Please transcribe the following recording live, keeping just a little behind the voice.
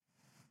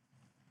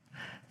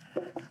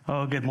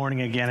Oh, good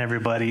morning again,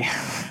 everybody.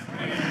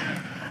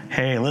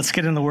 Hey, let's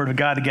get in the Word of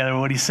God together.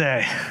 What do you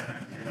say?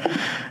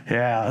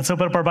 Yeah, let's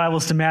open up our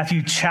Bibles to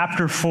Matthew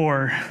chapter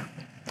 4.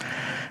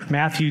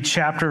 Matthew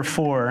chapter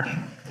 4.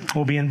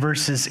 We'll be in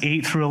verses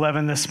 8 through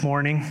 11 this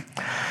morning.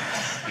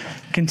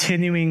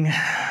 Continuing,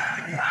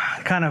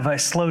 I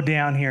slowed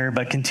down here,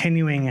 but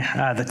continuing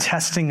the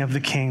testing of the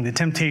King, the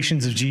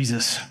temptations of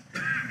Jesus.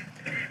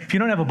 If you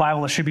don't have a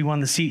Bible, there should be one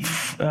in the seat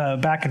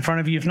back in front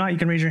of you. If not, you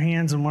can raise your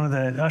hands and one of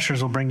the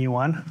ushers will bring you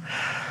one.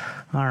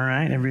 All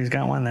right, everybody's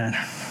got one then.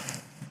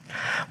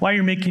 While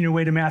you're making your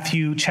way to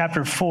Matthew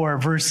chapter 4,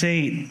 verse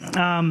 8,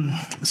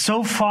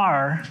 so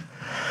far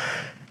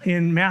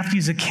in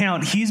Matthew's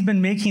account, he's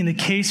been making the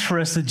case for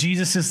us that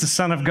Jesus is the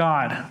Son of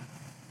God.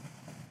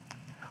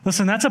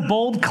 Listen, that's a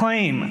bold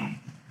claim.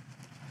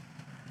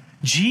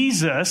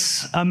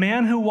 Jesus, a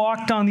man who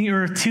walked on the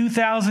earth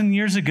 2,000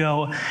 years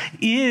ago,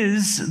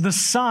 is the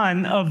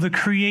Son of the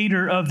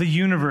Creator of the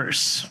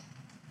universe.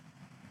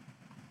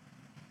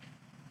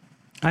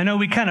 I know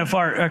we kind of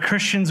are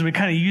Christians, we're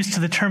kind of used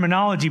to the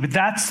terminology, but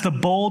that's the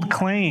bold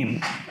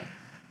claim.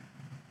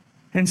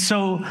 And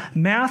so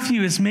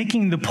Matthew is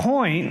making the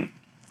point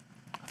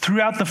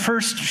throughout the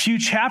first few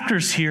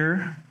chapters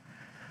here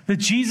that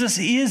Jesus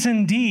is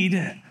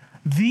indeed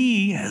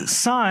the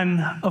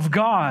Son of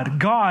God,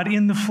 God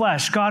in the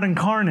flesh, God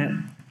incarnate.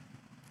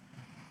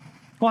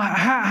 Well,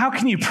 how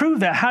can you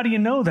prove that? How do you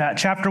know that?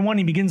 Chapter 1,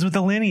 he begins with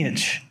the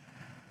lineage.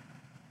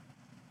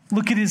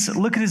 Look at his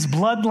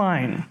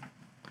bloodline.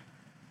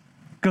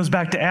 Goes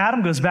back to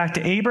Adam, goes back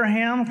to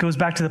Abraham, goes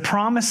back to the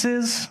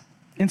promises.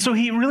 And so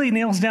he really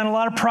nails down a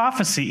lot of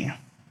prophecy.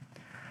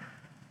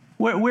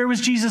 Where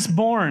was Jesus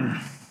born?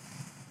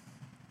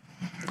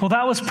 Well,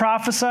 that was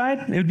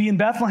prophesied. It would be in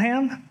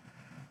Bethlehem.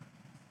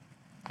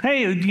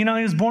 Hey, he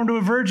was born to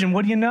a virgin.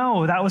 What do you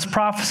know? That was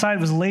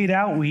prophesied, was laid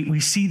out. We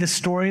see the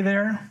story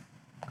there.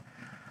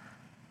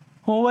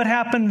 Well, what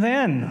happened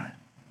then?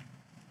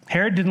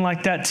 Herod didn't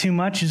like that too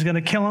much. He was going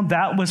to kill him.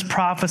 That was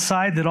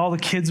prophesied, that all the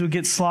kids would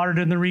get slaughtered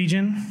in the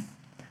region.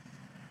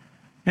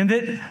 And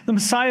that the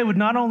Messiah would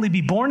not only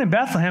be born in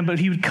Bethlehem, but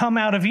he would come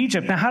out of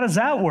Egypt. Now, how does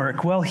that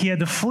work? Well, he had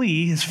to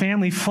flee. His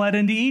family fled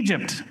into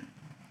Egypt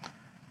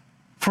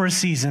for a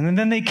season, and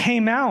then they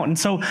came out. And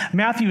so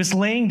Matthew is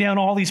laying down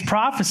all these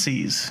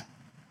prophecies.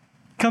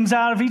 Comes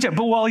out of Egypt,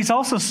 but he's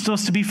also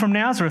supposed to be from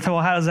Nazareth.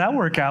 Well, how does that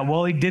work out?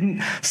 Well, he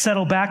didn't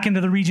settle back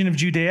into the region of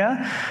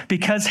Judea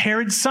because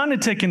Herod's son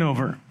had taken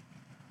over.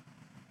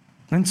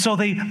 And so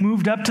they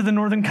moved up to the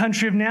northern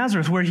country of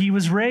Nazareth where he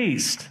was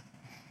raised.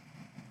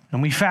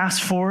 And we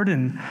fast forward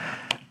and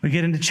we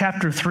get into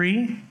chapter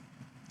 3.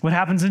 What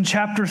happens in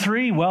chapter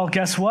 3? Well,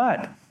 guess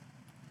what?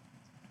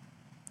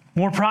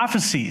 More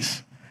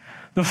prophecies.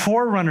 The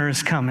forerunner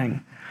is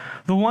coming.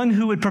 The one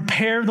who would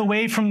prepare the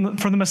way for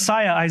the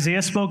Messiah.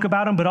 Isaiah spoke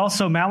about him, but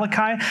also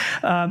Malachi.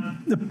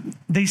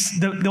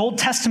 The Old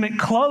Testament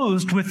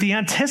closed with the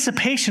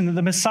anticipation that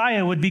the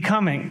Messiah would be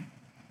coming.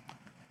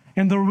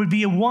 And there would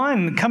be a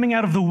one coming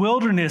out of the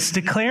wilderness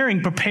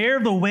declaring, prepare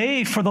the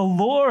way for the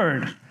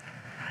Lord.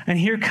 And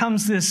here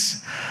comes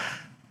this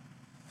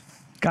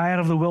guy out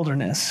of the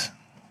wilderness.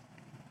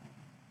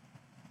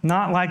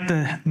 Not like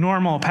the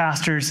normal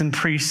pastors and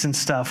priests and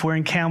stuff,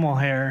 wearing camel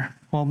hair.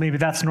 Well, maybe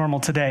that's normal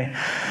today.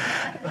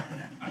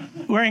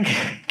 Wearing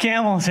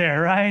camel's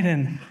hair, right?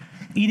 And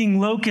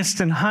eating locust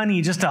and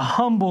honey, just a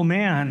humble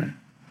man,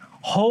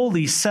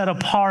 holy, set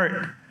apart.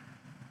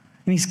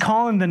 And he's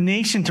calling the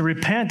nation to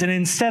repent. And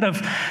instead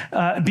of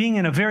being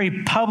in a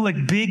very public,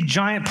 big,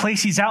 giant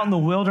place, he's out in the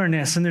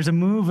wilderness. And there's a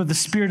move of the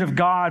Spirit of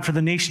God for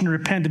the nation to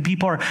repent. And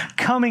people are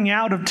coming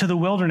out to the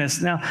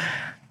wilderness. Now,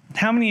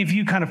 how many of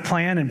you kind of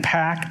plan and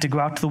pack to go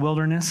out to the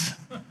wilderness?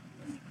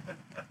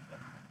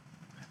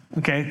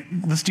 Okay,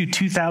 let's do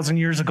 2,000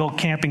 years ago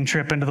camping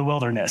trip into the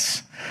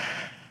wilderness.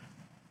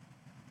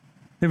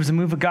 There was a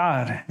move of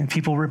God and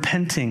people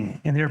repenting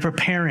and they were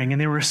preparing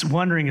and they were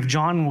wondering if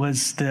John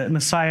was the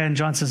Messiah. And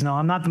John says, no,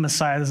 I'm not the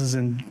Messiah. This is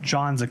in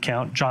John's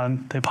account,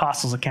 John, the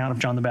apostles' account of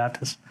John the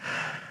Baptist.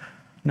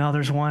 No,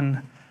 there's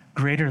one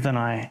greater than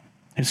I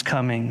who's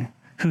coming,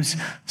 whose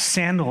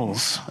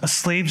sandals, a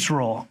slave's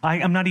roll.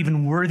 I'm not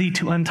even worthy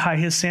to untie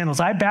his sandals.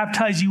 I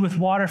baptize you with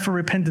water for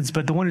repentance,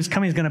 but the one who's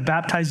coming is going to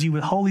baptize you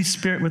with the Holy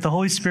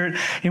Spirit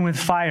and with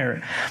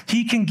fire.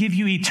 He can give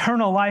you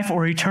eternal life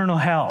or eternal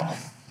hell.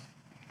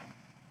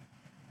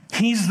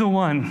 He's the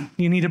one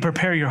you need to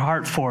prepare your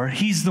heart for.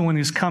 He's the one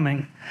who's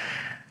coming.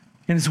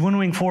 And his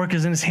winnowing fork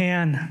is in his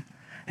hand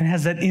and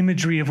has that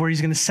imagery of where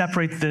he's going to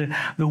separate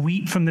the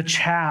wheat from the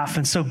chaff.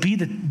 And so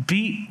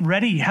be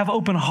ready, have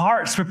open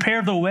hearts,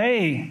 prepare the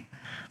way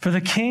for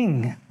the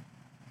King.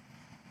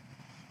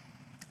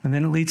 And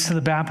then it leads to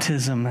the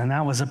baptism, and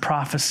that was a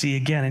prophecy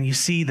again. And you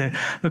see the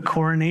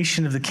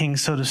coronation of the King,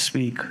 so to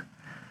speak,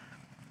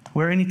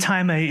 where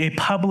anytime a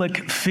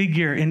public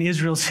figure in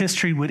Israel's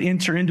history would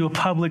enter into a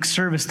public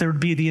service, there would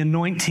be the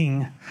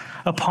anointing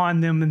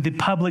upon them and the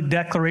public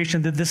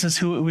declaration that this is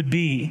who it would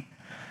be.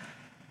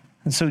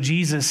 And so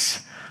Jesus,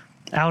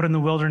 out in the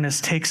wilderness,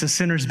 takes a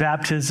sinner's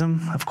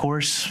baptism, of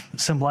course,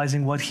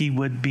 symbolizing what he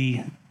would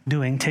be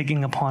doing,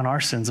 taking upon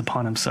our sins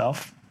upon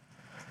himself.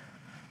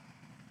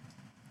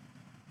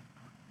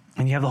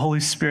 And you have the Holy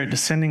Spirit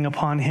descending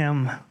upon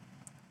him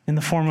in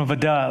the form of a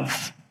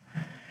dove,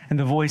 and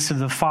the voice of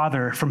the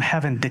Father from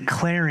heaven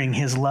declaring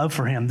his love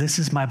for him. This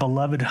is my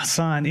beloved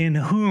Son, in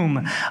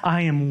whom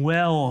I am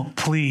well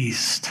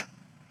pleased.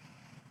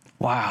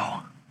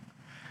 Wow.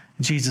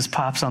 Jesus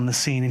pops on the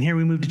scene. And here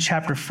we move to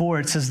chapter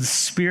 4. It says the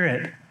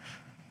Spirit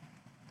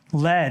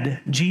led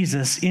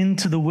Jesus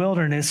into the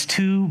wilderness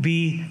to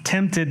be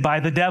tempted by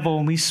the devil.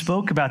 And we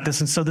spoke about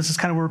this. And so this is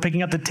kind of where we're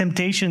picking up the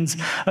temptations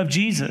of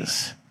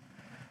Jesus.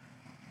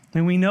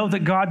 And we know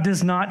that God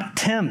does not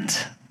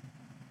tempt.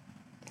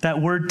 That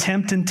word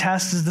tempt and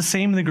test is the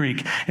same in the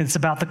Greek. And it's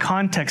about the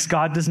context.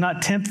 God does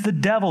not tempt, the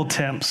devil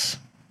tempts.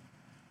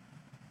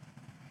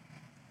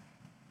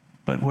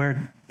 But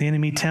where the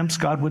enemy tempts,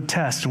 God would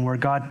test. And where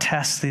God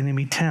tests, the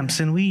enemy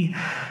tempts. And we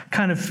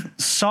kind of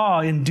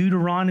saw in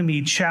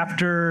Deuteronomy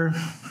chapter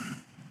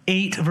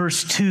 8,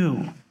 verse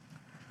 2,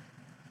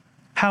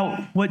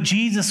 how what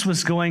Jesus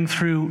was going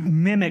through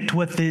mimicked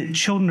what the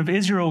children of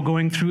Israel were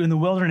going through in the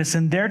wilderness.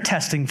 And they're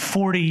testing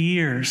 40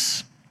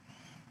 years.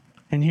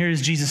 And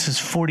here's Jesus'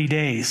 40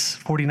 days,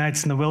 40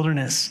 nights in the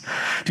wilderness.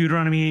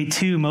 Deuteronomy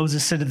 8:2,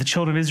 Moses said to the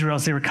children of Israel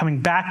as they were coming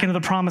back into the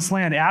promised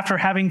land after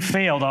having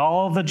failed,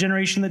 all the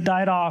generation that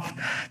died off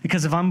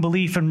because of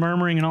unbelief and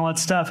murmuring and all that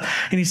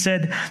stuff. And he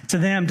said to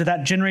them, to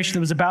that generation that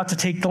was about to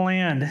take the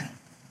land,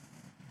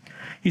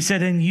 he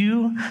said, and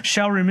you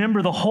shall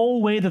remember the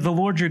whole way that the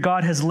Lord your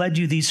God has led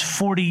you these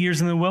 40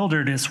 years in the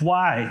wilderness.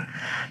 Why?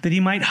 That he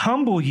might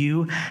humble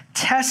you,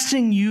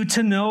 testing you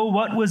to know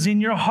what was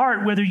in your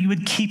heart, whether you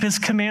would keep his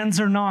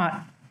commands or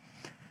not.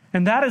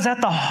 And that is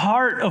at the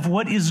heart of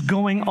what is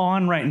going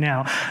on right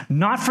now.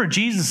 Not for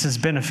Jesus'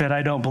 benefit,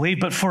 I don't believe,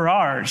 but for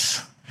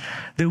ours.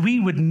 That we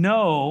would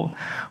know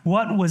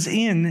what was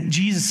in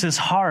Jesus'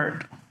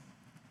 heart.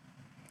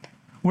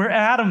 Where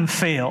Adam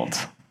failed,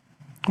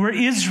 where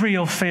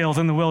Israel failed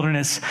in the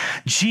wilderness,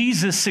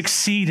 Jesus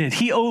succeeded.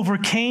 He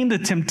overcame the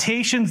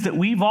temptations that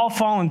we've all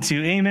fallen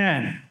to.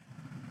 Amen.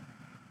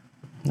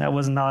 That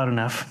was not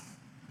enough.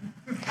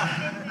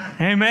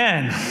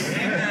 Amen.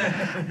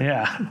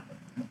 Yeah.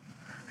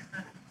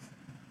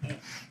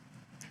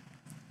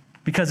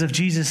 Because if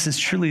Jesus is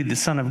truly the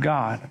Son of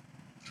God,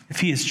 if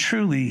he is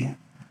truly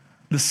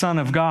the Son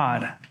of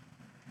God,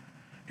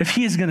 if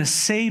he is going to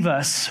save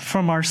us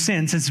from our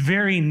sins, his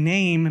very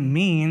name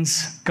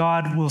means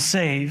God will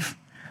save,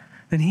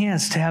 then he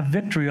has to have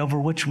victory over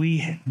which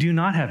we do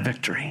not have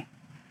victory.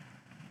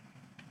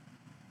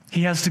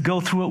 He has to go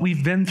through what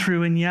we've been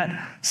through and yet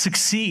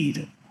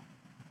succeed.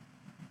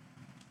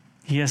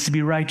 He has to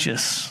be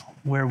righteous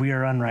where we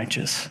are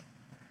unrighteous.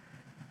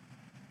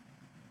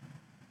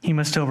 He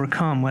must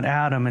overcome what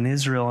Adam and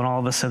Israel and all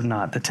of us have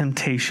not, the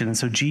temptation. And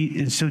so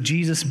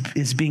Jesus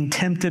is being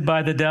tempted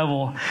by the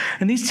devil.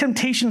 And these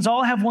temptations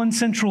all have one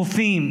central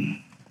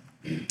theme: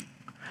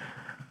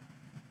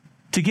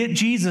 to get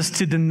Jesus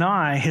to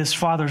deny his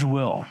Father's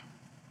will.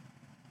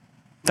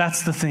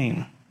 That's the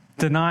theme.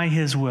 Deny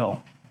his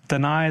will.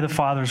 Deny the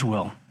Father's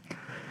will.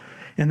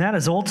 And that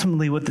is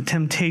ultimately what the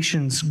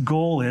temptation's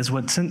goal is,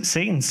 what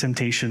Satan's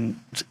temptation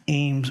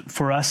aims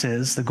for us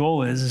is. The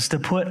goal is to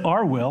put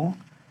our will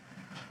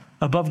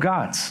above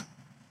God's.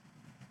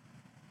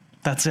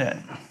 That's it.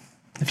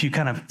 If you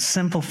kind of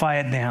simplify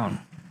it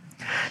down.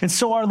 And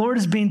so our Lord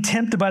is being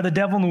tempted by the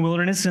devil in the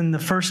wilderness in the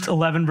first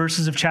 11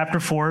 verses of chapter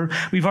 4.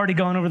 We've already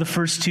gone over the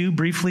first two.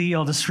 Briefly,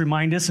 I'll just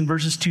remind us in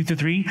verses 2 through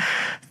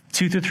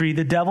 3,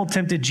 the devil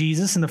tempted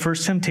Jesus in the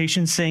first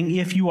temptation, saying,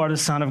 if you are the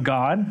Son of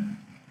God,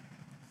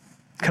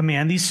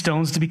 command these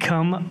stones to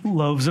become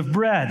loaves of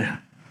bread.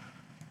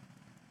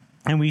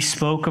 And we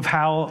spoke of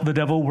how the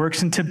devil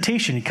works in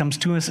temptation. He comes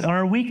to us in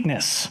our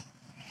weakness,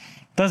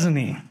 doesn't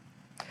he?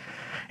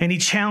 And he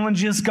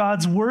challenges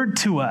God's word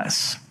to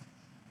us.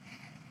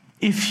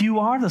 If you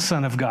are the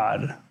Son of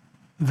God,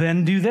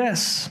 then do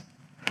this.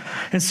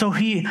 And so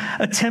he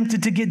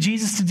attempted to get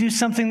Jesus to do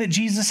something that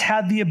Jesus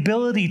had the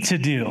ability to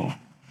do.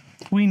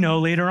 We know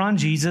later on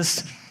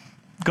Jesus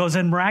goes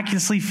and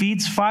miraculously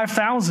feeds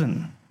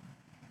 5,000.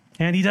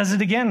 And he does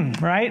it again,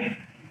 right?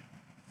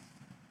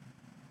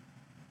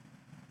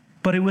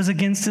 But it was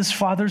against his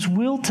Father's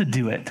will to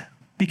do it,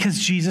 because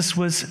Jesus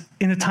was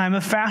in a time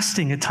of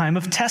fasting, a time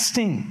of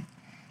testing,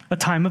 a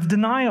time of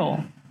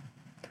denial.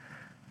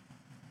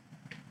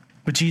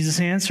 But Jesus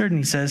answered and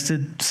he says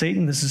to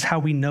Satan, this is how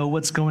we know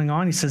what's going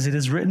on. He says, it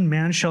is written,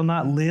 man shall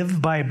not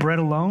live by bread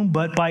alone,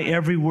 but by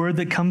every word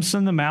that comes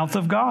from the mouth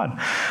of God.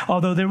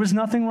 Although there was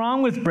nothing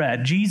wrong with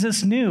bread,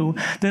 Jesus knew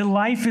that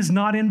life is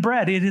not in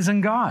bread, it is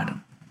in God.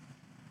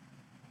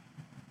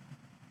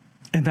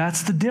 And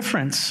that's the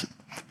difference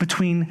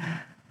between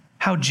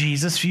how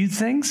Jesus viewed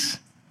things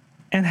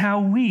and how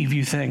we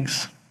view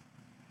things.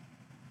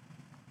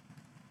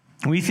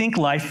 We think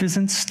life is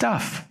in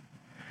stuff.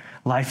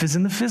 Life is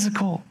in the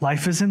physical.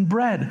 Life is in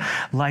bread.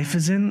 Life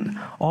is in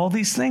all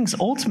these things,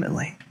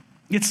 ultimately.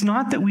 It's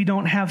not that we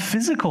don't have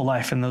physical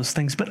life in those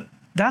things, but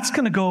that's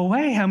going to go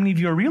away. How many of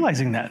you are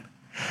realizing that?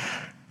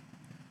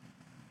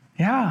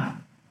 Yeah.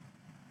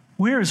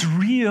 Where is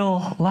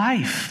real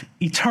life,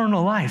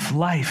 eternal life?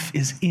 Life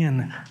is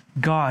in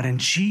God, and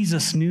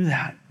Jesus knew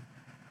that.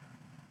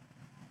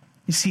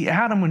 You see,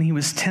 Adam, when he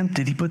was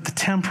tempted, he put the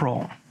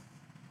temporal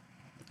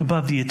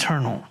above the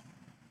eternal.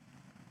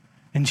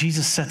 And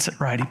Jesus sets it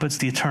right. He puts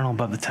the eternal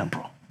above the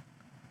temporal.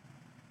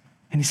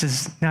 And he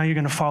says, now you're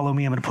going to follow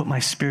me. I'm going to put my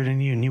spirit in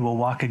you, and you will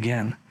walk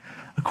again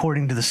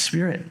according to the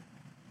Spirit.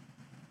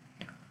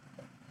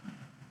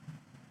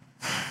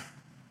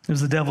 It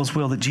was the devil's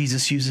will that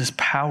Jesus used his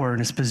power and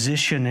his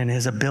position and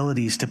his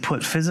abilities to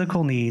put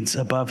physical needs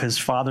above his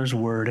Father's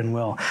word and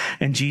will.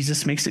 And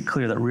Jesus makes it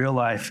clear that real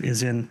life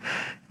is in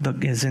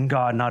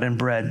God, not in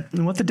bread.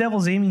 And what the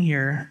devil's aiming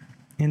here,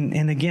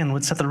 and again,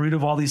 what's at the root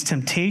of all these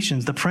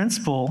temptations, the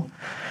principle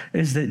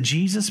is that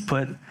Jesus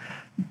put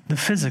the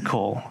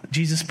physical,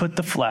 Jesus put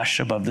the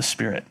flesh above the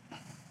spirit.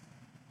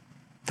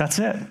 That's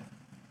it.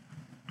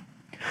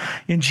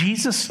 And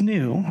Jesus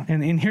knew,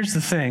 and here's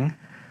the thing,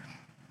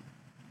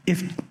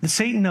 if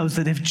Satan knows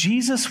that if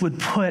Jesus would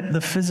put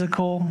the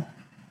physical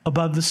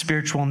above the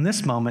spiritual in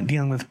this moment,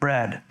 dealing with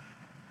bread,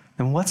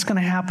 then what's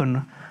going to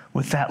happen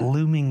with that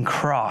looming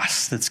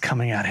cross that's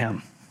coming at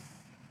him?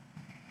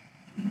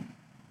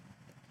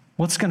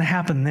 What's going to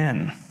happen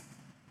then?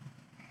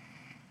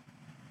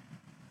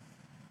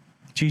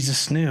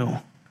 Jesus knew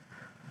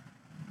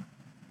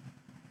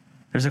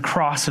there's a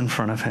cross in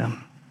front of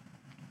him.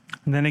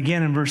 And then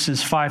again in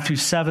verses 5 through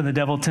 7, the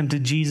devil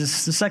tempted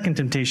Jesus, the second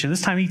temptation.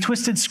 This time he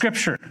twisted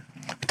Scripture.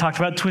 We talked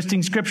about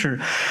twisting Scripture.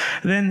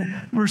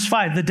 Then verse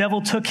 5, the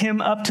devil took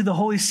him up to the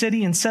holy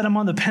city and set him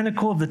on the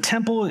pinnacle of the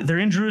temple. They're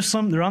in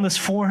Jerusalem. They're on this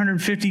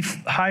 450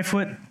 high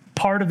foot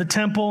part of the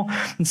temple,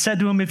 and said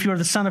to him, if you are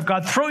the Son of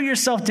God, throw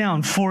yourself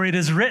down, for it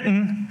is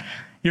written.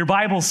 Your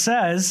Bible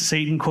says,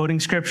 Satan quoting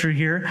Scripture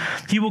here,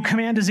 he will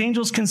command his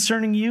angels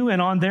concerning you,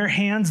 and on their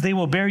hands they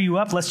will bear you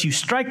up, lest you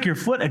strike your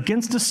foot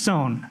against a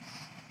stone.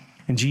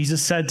 And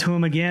Jesus said to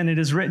him again, it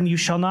is written, you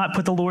shall not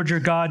put the Lord your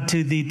God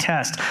to the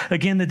test.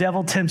 Again, the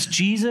devil tempts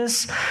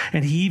Jesus,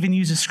 and he even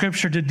uses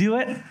Scripture to do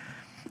it.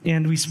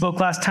 And we spoke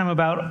last time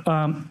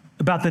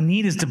about the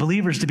need as to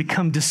believers to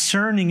become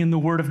discerning in the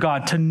Word of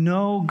God, to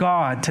know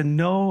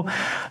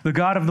the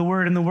God of the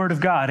Word and the Word of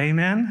God.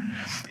 Amen?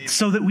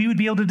 So that we would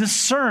be able to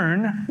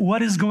discern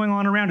what is going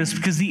on around us,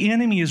 because the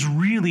enemy is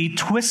really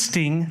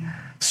twisting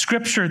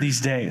Scripture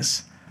these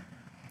days.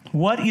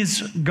 What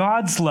is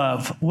God's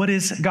love? What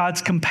is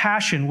God's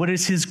compassion? What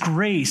is His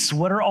grace?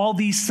 What are all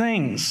these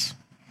things?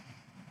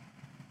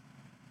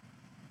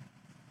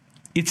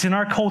 It's in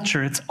our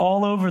culture. It's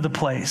all over the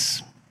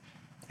place.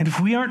 And if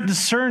we aren't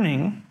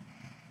discerning,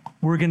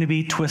 we're going to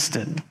be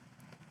twisted.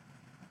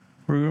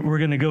 We're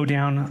going to go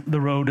down the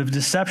road of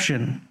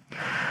deception.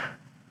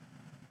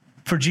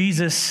 For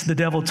Jesus, the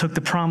devil took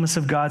the promise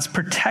of God's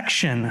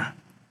protection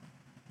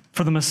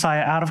for the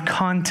Messiah out of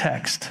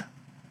context.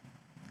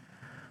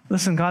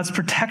 Listen, God's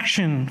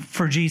protection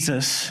for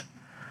Jesus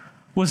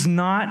was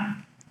not,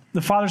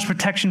 the Father's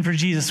protection for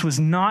Jesus was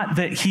not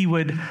that he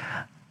would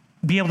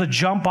be able to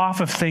jump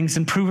off of things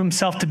and prove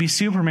himself to be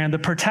Superman. The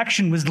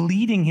protection was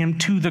leading him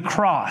to the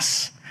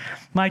cross.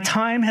 My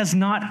time has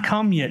not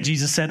come yet,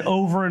 Jesus said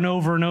over and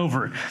over and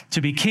over. To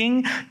be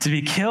king, to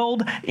be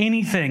killed,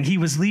 anything. He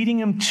was leading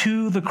him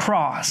to the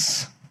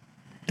cross.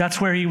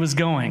 That's where he was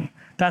going.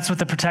 That's what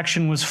the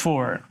protection was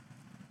for.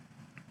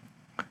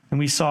 And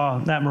we saw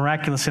that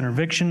miraculous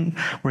intervention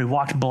where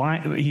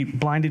he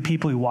blinded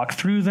people, he walked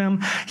through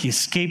them, he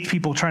escaped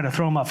people trying to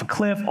throw him off a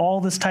cliff,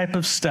 all this type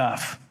of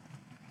stuff.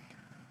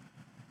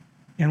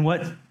 And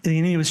what the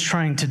enemy was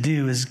trying to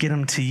do is get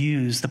him to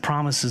use the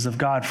promises of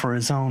God for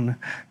his own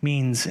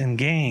means and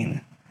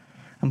gain.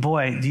 And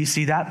boy, do you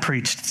see that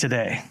preached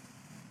today?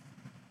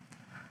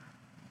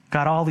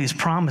 Got all these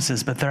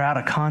promises, but they're out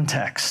of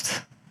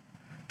context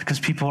because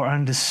people are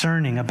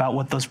undiscerning about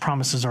what those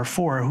promises are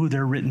for, or who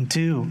they're written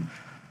to,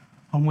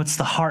 and what's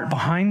the heart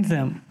behind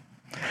them.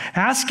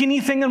 Ask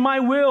anything in my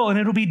will, and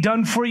it'll be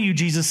done for you,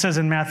 Jesus says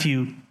in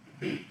John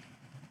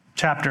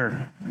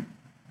chapter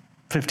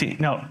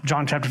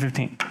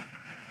 15.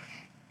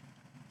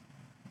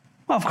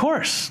 Well, of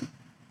course.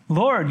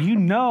 Lord, you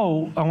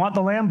know I want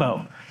the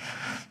Lambo.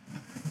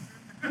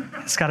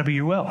 It's got to be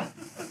your will.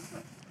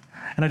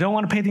 And I don't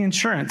want to pay the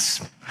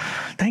insurance.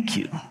 Thank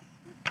you.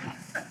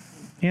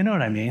 You know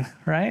what I mean,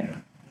 right?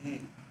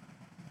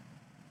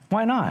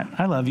 Why not?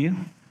 I love you.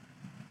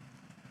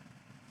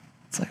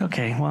 It's like,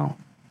 okay, well,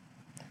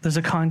 there's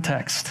a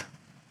context.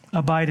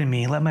 Abide in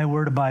me. Let my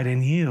word abide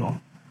in you.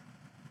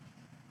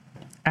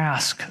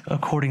 Ask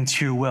according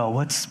to your will.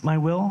 What's my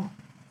will?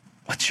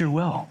 What's your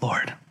will,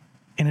 Lord?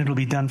 And it'll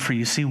be done for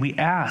you. See, we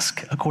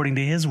ask according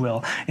to his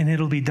will, and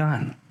it'll be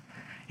done.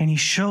 And it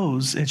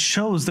shows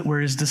that we're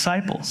his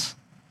disciples.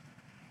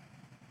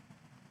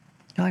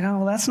 You're like, oh,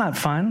 well, that's not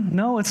fun.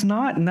 No, it's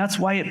not. And that's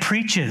why it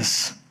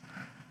preaches,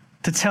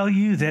 to tell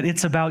you that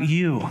it's about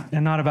you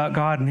and not about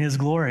God and his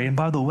glory. And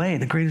by the way,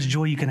 the greatest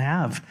joy you can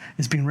have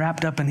is being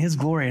wrapped up in his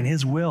glory and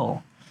his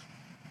will.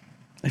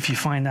 If you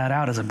find that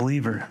out as a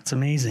believer, it's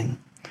amazing.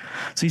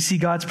 So you see,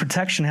 God's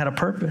protection had a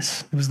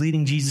purpose. It was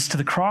leading Jesus to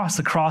the cross.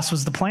 The cross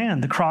was the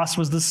plan. The cross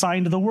was the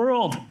sign to the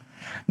world.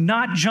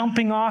 Not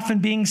jumping off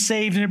and being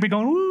saved and everybody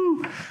going,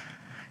 woo.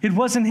 It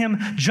wasn't him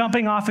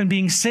jumping off and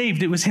being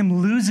saved. It was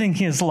him losing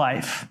his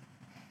life.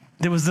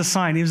 That was the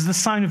sign. It was the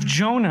sign of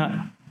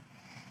Jonah.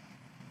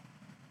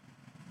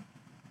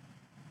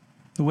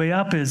 The way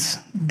up is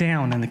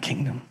down in the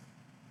kingdom.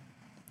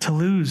 To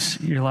lose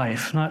your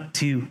life, not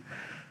to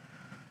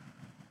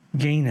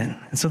gain it.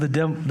 And so the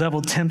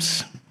devil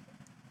tempts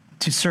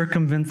to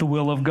circumvent the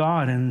will of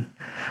God. And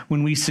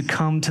when we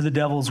succumb to the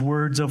devil's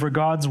words over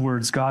God's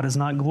words, God is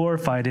not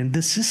glorified. And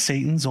this is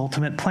Satan's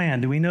ultimate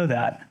plan. Do we know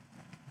that?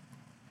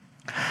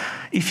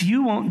 If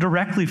you won't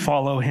directly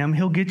follow him,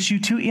 he'll get you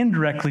to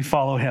indirectly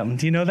follow him.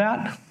 Do you know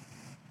that?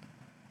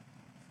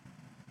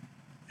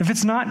 If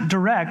it's not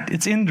direct,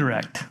 it's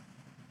indirect.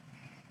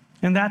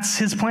 And that's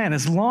his plan.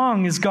 As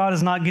long as God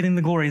is not getting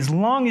the glory, as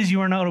long as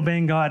you are not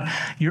obeying God,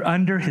 you're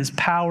under his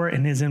power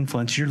and his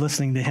influence. You're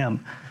listening to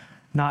him,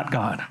 not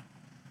God.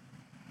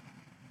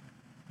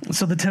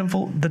 So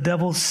the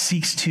devil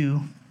seeks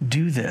to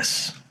do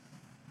this,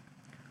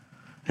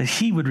 that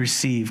he would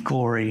receive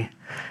glory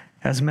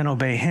as men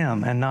obey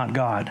him and not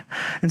God.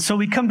 And so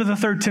we come to the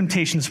third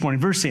temptation this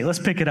morning. Verse 8, let's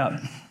pick it up.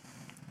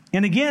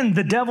 And again,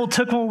 the devil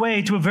took him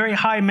away to a very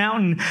high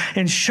mountain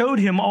and showed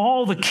him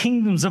all the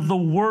kingdoms of the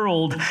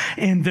world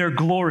and their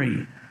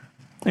glory.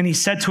 And he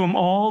said to him,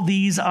 all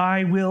these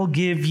I will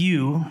give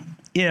you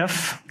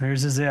if,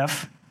 there's his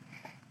if,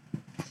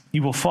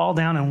 you will fall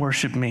down and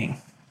worship me.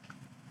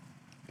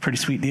 Pretty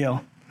sweet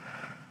deal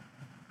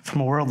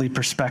from a worldly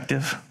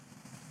perspective.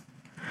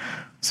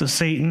 So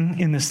Satan,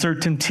 in this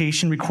third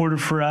temptation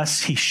recorded for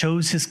us, he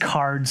shows his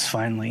cards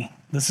finally.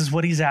 This is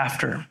what he's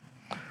after.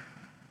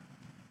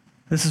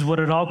 This is what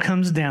it all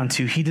comes down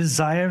to. He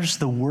desires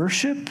the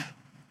worship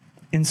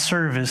and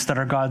service that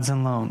are God's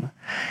alone.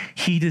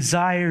 He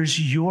desires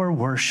your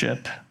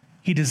worship.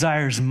 He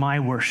desires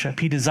my worship.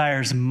 He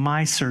desires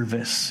my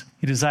service.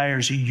 He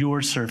desires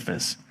your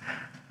service,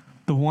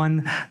 the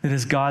one that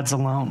is God's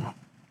alone.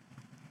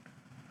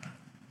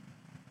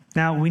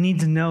 Now, we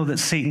need to know that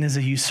Satan is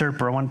a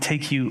usurper. I want to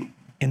take you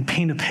and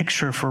paint a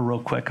picture for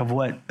real quick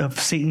of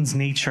Satan's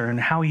nature and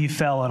how he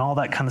fell and all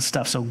that kind of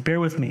stuff. So bear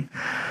with me.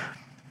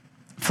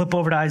 Flip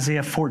over to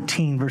Isaiah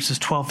 14, verses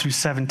 12 through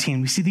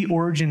 17. We see the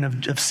origin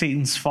of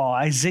Satan's fall.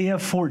 Isaiah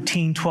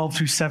 14, 12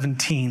 through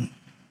 17.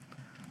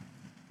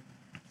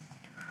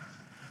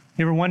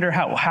 You ever wonder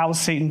how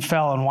Satan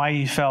fell and why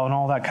he fell and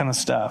all that kind of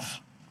stuff?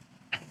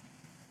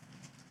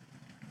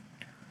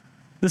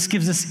 This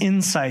gives us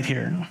insight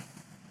here.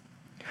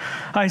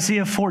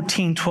 Isaiah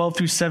 14, 12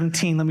 through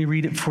 17. Let me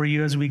read it for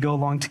you as we go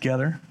along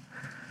together.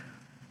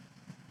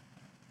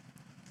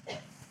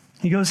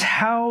 He goes,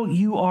 how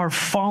you are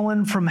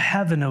fallen from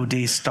heaven, O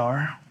day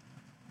star,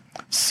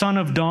 son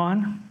of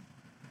dawn.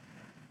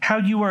 How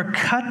you are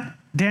cut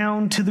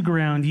down to the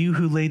ground, you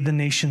who laid the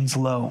nations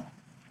low.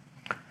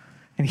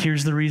 And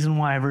here's the reason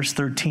why, verse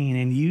 13.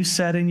 And you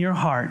said in your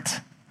heart,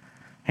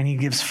 and he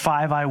gives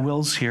 5 I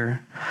wills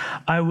here,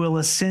 I will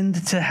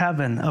ascend to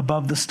heaven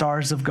above the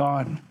stars of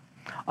God.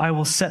 I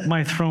will set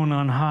my throne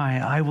on high.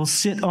 I will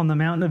sit on the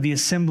mountain of the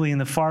assembly in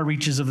the far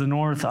reaches of the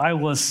north. I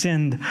will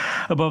ascend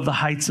above the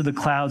heights of the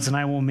clouds, and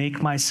I will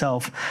make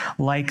myself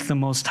like the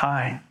Most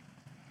High.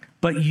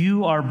 But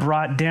you are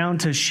brought down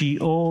to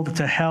Sheol,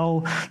 to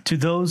hell, to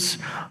those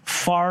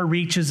far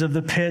reaches of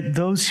the pit.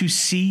 Those who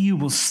see you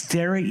will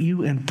stare at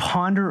you and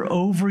ponder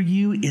over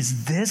you.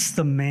 Is this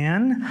the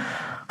man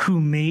who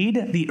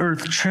made the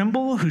earth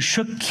tremble, who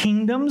shook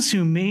kingdoms,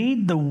 who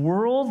made the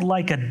world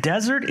like a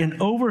desert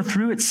and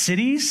overthrew its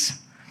cities,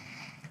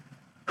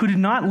 who did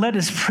not let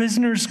his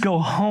prisoners go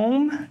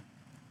home?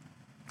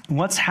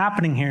 What's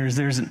happening here is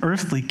there's an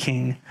earthly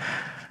king.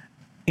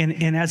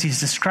 And as he's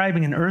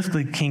describing an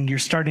earthly king, you're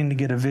starting to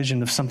get a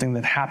vision of something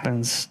that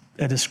happens,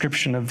 a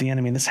description of the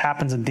enemy. And this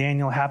happens in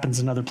Daniel, happens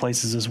in other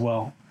places as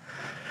well.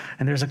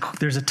 And there's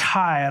a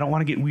tie. I don't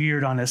want to get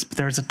weird on this, but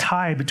there's a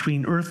tie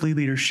between earthly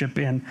leadership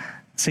and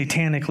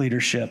satanic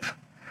leadership.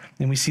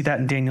 And we see that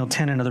in Daniel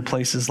 10 and other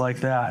places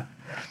like that.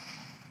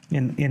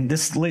 And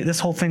this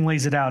whole thing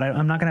lays it out.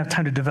 I'm not going to have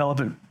time to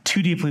develop it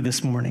too deeply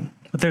this morning.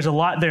 But there's a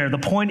lot there. The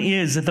point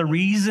is that the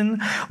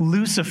reason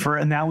Lucifer,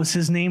 and that was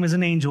his name as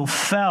an angel,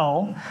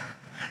 fell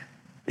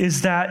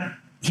is that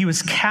he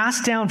was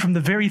cast down from the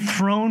very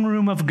throne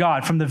room of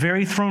God,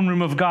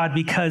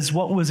 because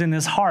what was in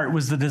his heart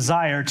was the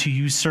desire to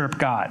usurp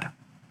God.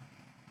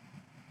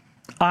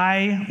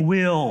 I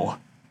will.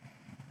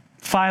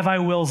 5 I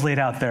wills laid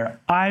out there.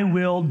 I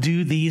will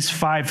do these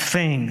 5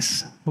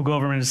 things. We'll go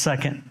over them in a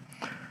second.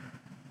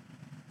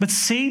 But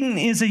Satan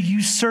is a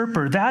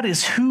usurper. That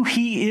is who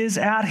he is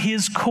at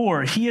his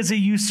core. He is a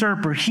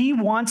usurper. He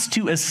wants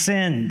to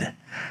ascend.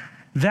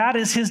 That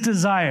is his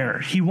desire.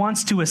 He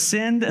wants to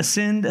ascend.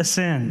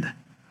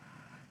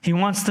 He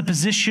wants the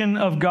position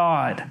of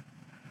God.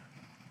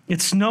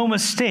 It's no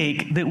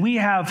mistake that we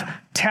have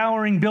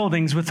towering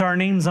buildings with our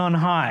names on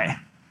high.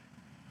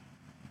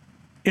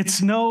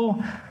 It's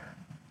no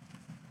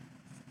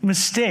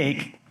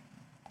mistake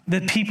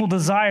that people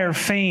desire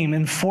fame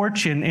and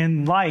fortune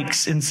and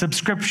likes and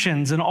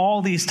subscriptions and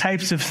all these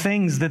types of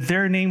things, that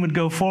their name would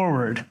go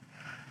forward.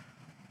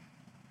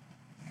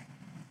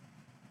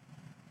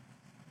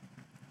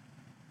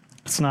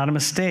 It's not a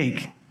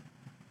mistake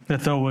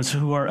that those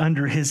who are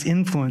under his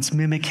influence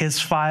mimic his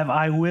 5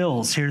 I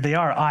wills. Here they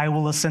are. I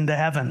will ascend to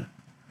heaven.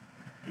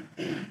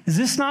 Is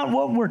this not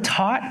what we're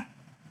taught?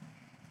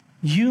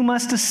 You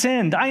must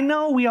ascend. I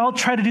know we all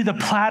try to do the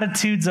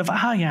platitudes of,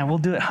 oh yeah, we'll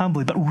do it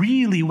humbly. But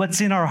really,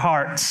 what's in our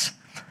hearts?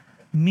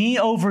 Me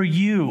over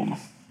you.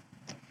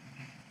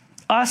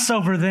 Us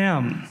over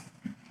them.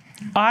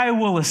 I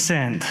will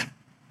ascend.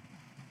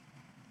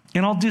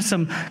 And I'll do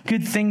some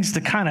good things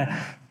to kind of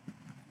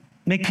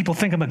make people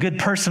think I'm a good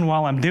person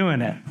while I'm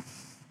doing it.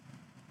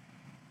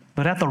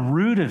 But at the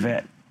root of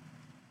it,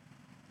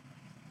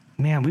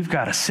 man, we've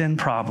got a sin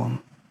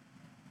problem.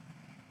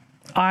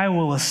 I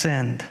will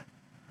ascend.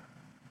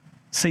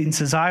 Satan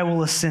says, I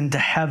will ascend to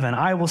heaven.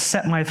 I will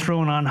set my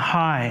throne on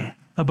high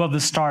above the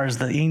stars,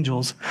 the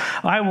angels.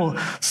 I will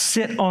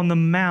sit on the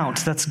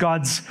mount. That's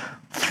God's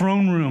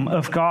throne room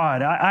of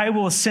God. I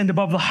will ascend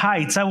above the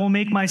heights. I will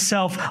make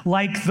myself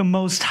like the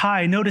Most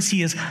High. Notice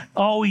he is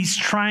always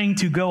trying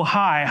to go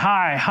high,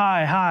 high,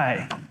 high,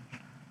 high.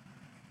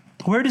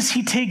 Where does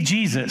he take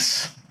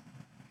Jesus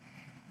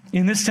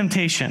in this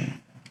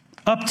temptation?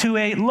 Up to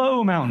a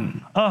low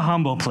mountain, a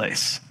humble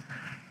place.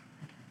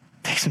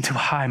 Takes him to a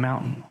high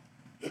mountain,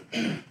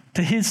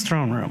 to his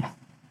throne room.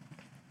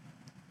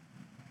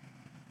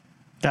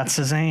 That's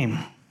his aim.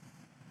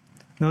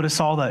 Notice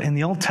in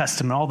the Old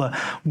Testament, all the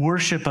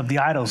worship of the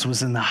idols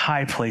was in the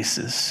high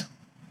places.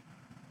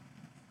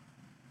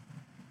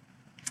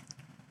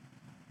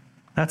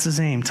 That's his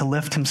aim, to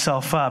lift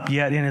himself up,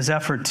 yet in his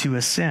effort to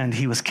ascend,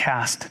 he was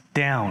cast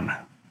down.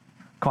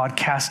 God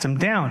cast him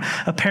down.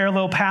 A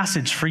parallel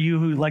passage for you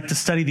who like to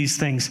study these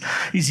things.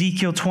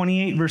 Ezekiel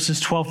 28, verses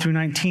 12 through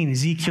 19.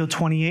 Ezekiel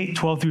 28,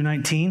 12 through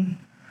 19.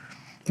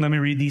 Let me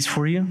read these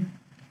for you.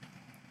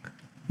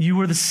 You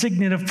were the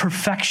signet of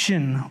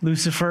perfection,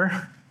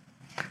 Lucifer,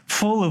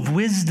 full of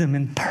wisdom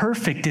and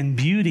perfect in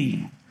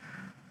beauty.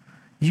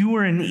 You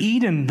were in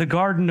Eden, the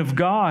garden of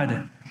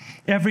God.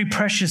 Every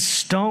precious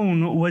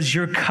stone was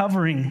your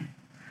covering.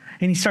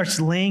 And he starts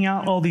laying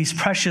out all these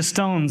precious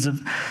stones of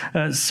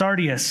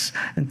sardius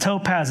and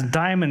topaz and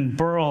diamond,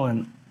 beryl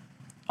and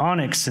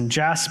onyx and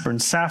jasper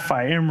and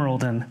sapphire,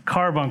 emerald and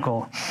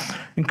carbuncle.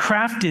 And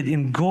crafted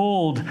in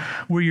gold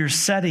were your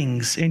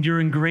settings and your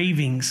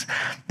engravings.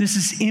 This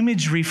is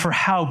imagery for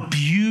how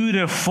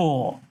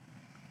beautiful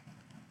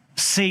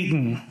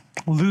Satan,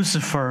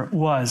 Lucifer,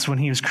 was when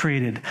he was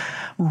created.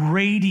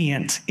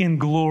 Radiant in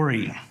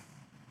glory.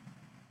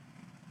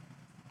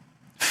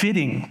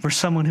 Fitting for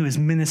someone who is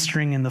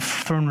ministering in the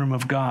throne room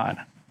of God.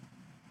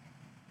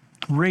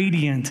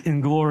 Radiant in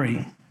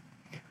glory.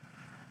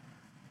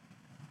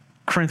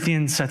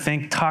 Corinthians, I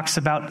think, talks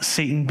about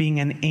Satan being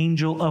an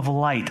angel of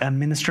light, a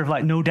minister of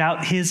light. No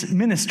doubt his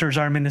ministers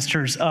are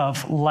ministers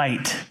of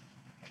light.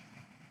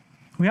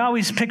 We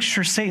always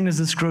picture Satan as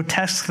this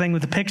grotesque thing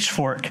with a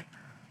pitchfork.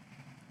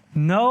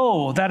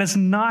 No, that is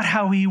not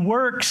how he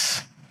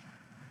works.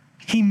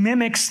 He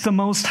mimics the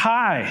Most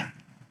High.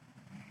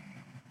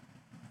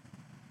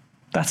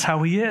 That's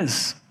how he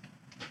is.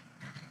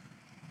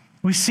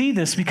 We see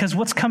this because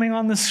what's coming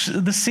on the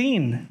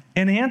scene?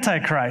 An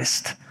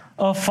antichrist,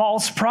 a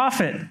false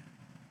prophet,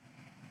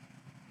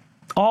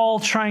 all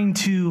trying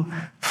to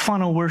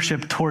funnel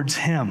worship towards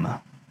him.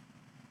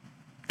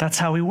 That's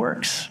how he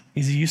works.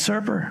 He's a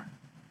usurper.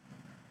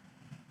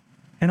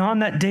 And on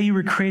that day you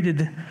were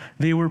created,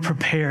 they were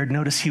prepared.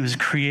 Notice he was a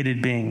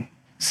created being.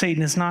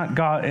 Satan is not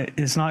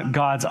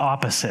God's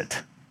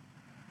opposite.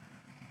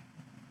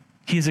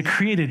 He is a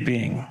created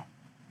being.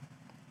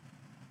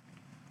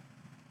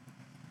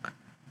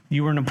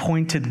 You were an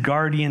appointed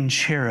guardian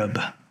cherub.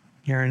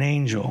 You're an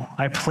angel.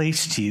 I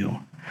placed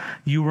you.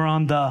 You were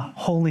on the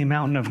holy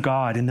mountain of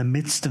God. In the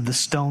midst of the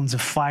stones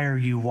of fire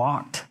you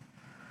walked.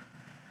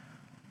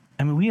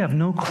 I mean, we have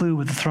no clue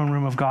what the throne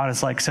room of God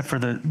is like, except for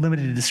the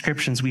limited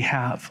descriptions we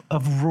have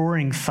of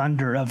roaring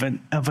thunder, of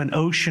an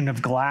ocean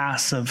of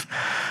glass, of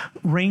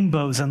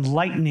rainbows and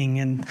lightning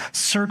and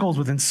circles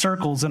within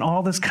circles and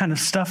all this kind of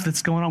stuff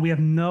that's going on. We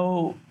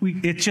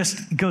have it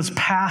just goes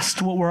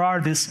past what we are,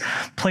 this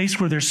place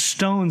where there's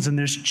stones and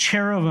there's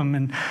cherubim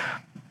and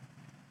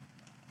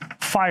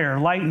fire,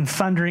 light and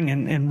thundering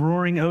and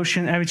roaring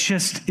ocean. I mean,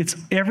 it's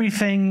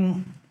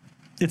everything.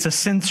 It's a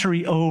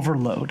sensory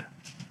overload.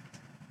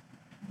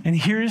 And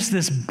here's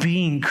this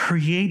being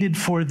created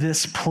for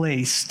this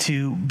place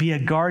to be a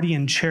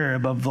guardian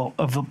cherub of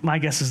the my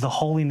guess is the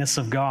holiness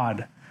of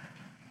God.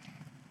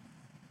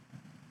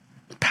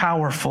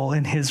 Powerful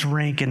in his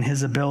rank and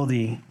his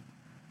ability.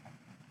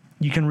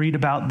 You can read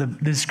about the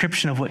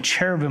description of what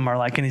cherubim are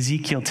like in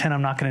Ezekiel 10.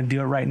 I'm not going to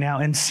do it right now.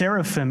 And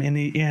seraphim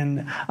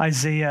in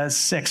Isaiah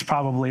 6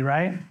 probably,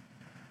 right?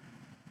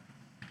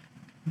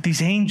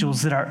 These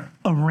angels that are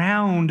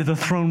around the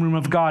throne room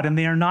of God, and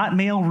they are not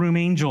mailroom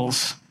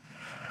angels.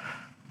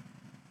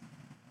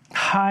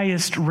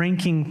 highest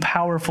ranking,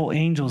 powerful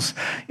angels.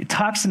 It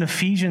talks in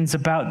Ephesians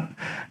about,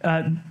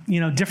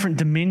 different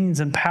dominions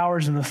and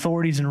powers and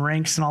authorities and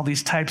ranks and all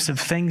these types of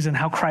things, and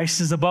how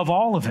Christ is above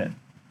all of it,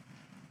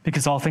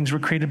 because all things were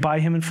created by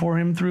him and for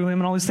him, through him,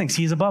 and all these things.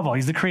 He's above all.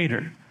 He's the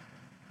creator.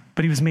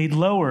 But he was made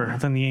lower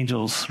than the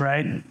angels,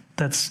 right?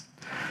 That's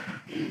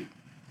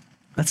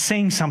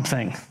saying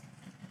something.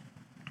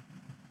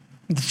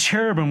 The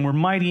cherubim were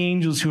mighty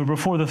angels who were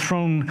before the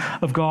throne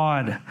of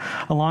God,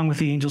 along with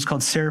the angels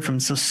called seraphim.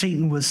 So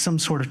Satan was some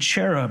sort of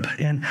cherub.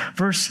 And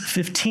verse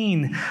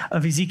 15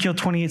 of Ezekiel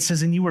 28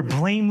 says, "And you were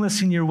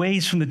blameless in your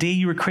ways from the day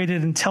you were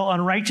created until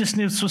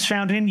unrighteousness was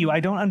found in you." I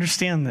don't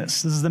understand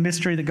this. This is the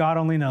mystery that God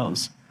only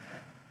knows.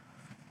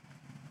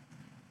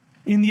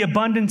 "In the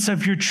abundance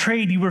of your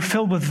trade, you were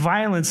filled with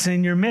violence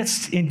in your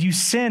midst, and you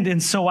sinned.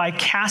 And so I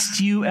cast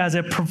you as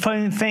a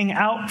profane thing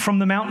out from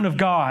the mountain of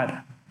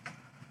God.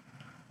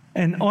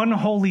 An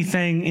unholy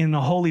thing in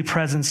the holy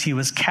presence, he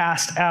was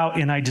cast out,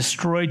 and I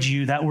destroyed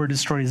you." That word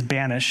destroyed is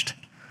banished.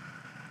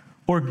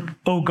 "Or,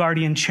 O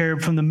guardian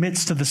cherub, from the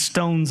midst of the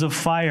stones of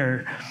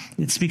fire."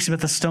 It speaks about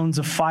the stones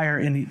of fire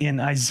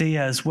in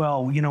Isaiah as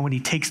well. You know, when he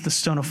takes the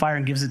stone of fire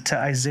and gives it to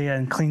Isaiah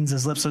and cleans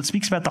his lips. So it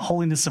speaks about the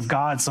holiness of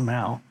God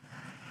somehow.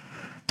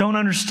 Don't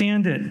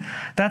understand it.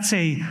 That's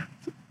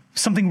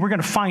something we're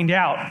going to find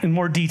out in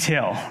more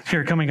detail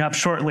here coming up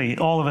shortly.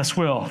 All of us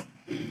will,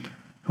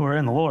 who are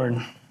in the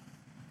Lord.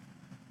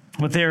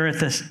 But there at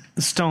the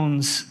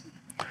stones,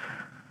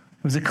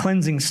 it was a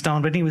cleansing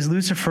stone, but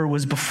Lucifer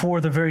was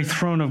before the very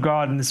throne of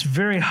God in this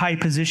very high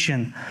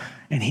position,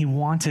 and he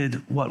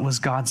wanted what was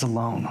God's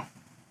alone.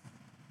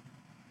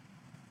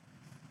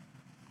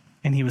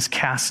 And he was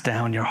cast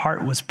down. Your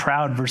heart was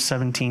proud, verse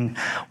 17.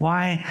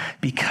 Why?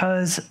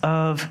 Because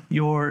of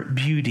your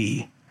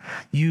beauty.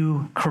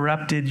 You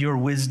corrupted your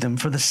wisdom.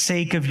 For the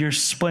sake of your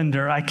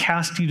splendor, I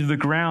cast you to the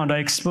ground. I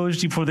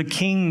exposed you for the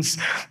kings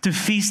to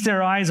feast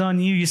their eyes on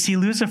you. You see,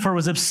 Lucifer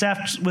was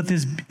obsessed with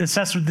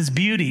his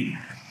beauty,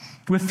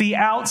 with the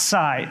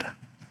outside,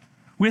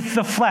 with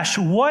the flesh.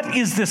 What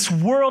is this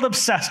world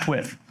obsessed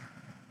with?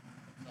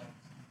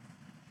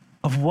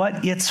 Of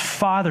what its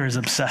father is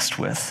obsessed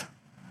with.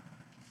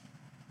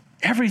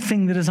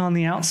 Everything that is on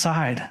the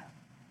outside.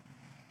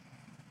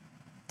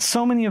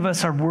 So many of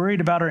us are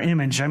worried about our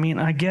image. I mean,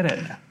 I get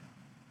it.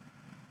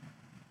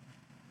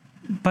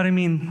 But I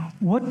mean,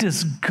 what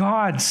does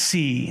God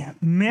see?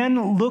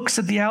 Man looks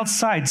at the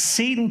outside.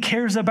 Satan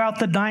cares about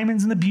the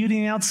diamonds and the beauty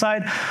on the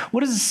outside.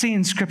 What does it say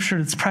in Scripture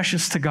that's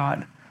precious to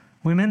God?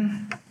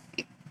 Women,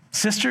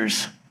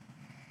 sisters,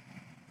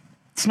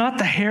 it's not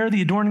the hair,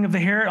 the adorning of the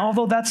hair,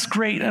 although that's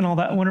great and all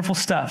that wonderful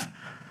stuff.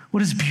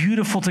 What is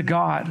beautiful to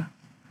God?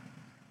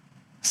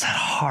 It's that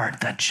heart,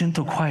 that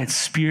gentle, quiet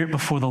spirit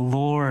before the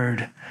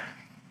Lord.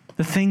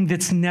 The thing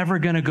that's never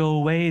going to go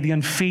away, the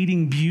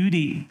unfading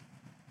beauty.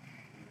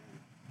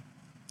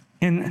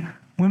 And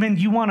women,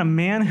 you want a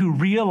man who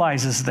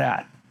realizes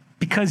that,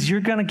 because you're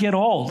going to get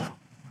old.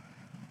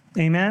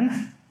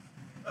 Amen?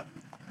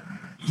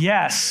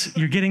 Yes,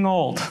 you're getting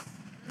old.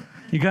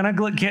 You're going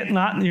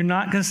to you're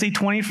not going to stay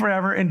 20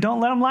 forever, and don't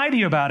let them lie to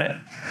you about it.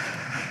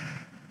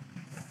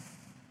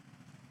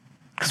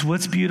 Because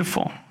what's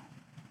beautiful?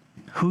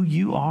 Who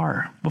you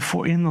are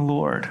before in the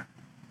Lord.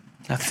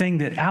 A thing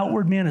that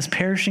outward man is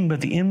perishing, but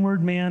the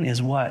inward man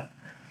is what?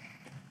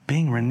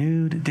 Being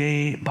renewed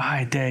day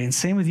by day. And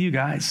same with you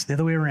guys, the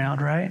other way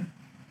around, right?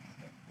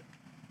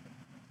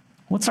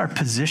 What's our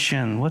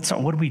position? What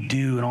do we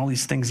do? And all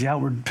these things, the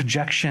outward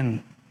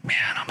projection.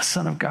 Man, I'm a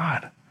son of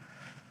God.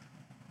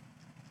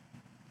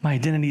 My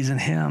identity is in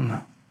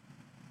him.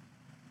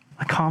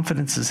 My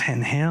confidence is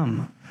in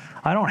him.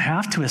 I don't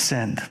have to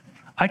ascend.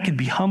 I can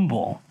be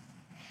humble.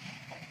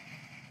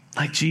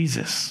 Like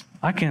Jesus,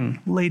 I can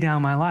lay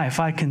down my life.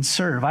 I can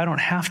serve. I don't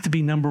have to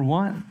be number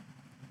one.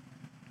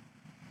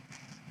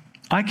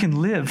 I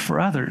can live for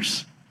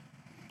others.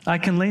 I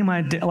can lay my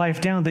life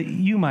down that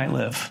you might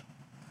live.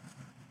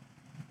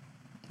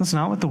 That's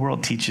not what the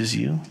world teaches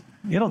you.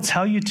 It'll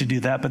tell you to do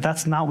that, but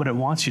that's not what it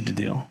wants you to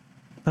do.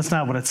 That's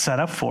not what it's set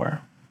up for.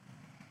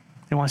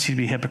 It wants you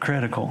to be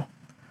hypocritical.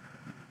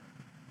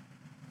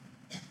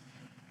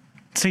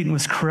 Satan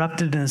was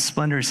corrupted in his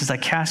splendor. He says, I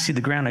cast you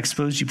to the ground, I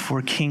exposed you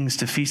before kings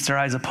to feast their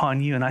eyes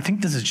upon you. And I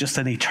think this is just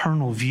an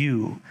eternal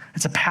view.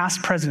 It's a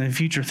past, present, and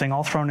future thing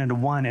all thrown into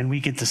one, and we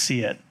get to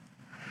see it.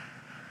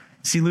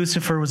 See,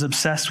 Lucifer was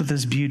obsessed with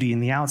his beauty in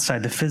the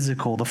outside, the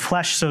physical, the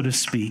flesh, so to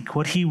speak.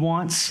 What he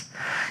wants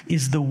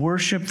is the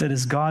worship that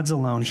is God's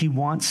alone. He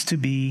wants to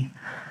be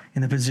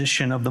in the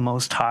position of the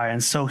Most High.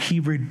 And so he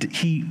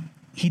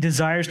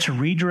desires to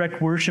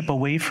redirect worship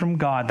away from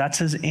God. That's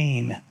his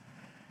aim.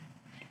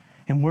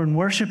 And when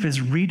worship is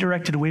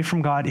redirected away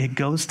from God, it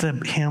goes to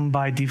him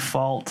by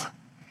default.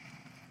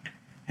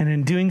 And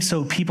in doing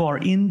so, people are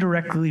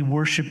indirectly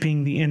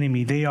worshiping the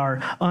enemy. They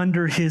are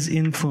under his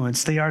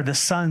influence. They are the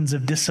sons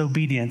of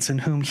disobedience in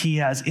whom he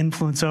has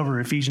influence over,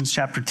 Ephesians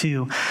chapter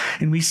 2.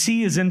 And we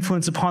see his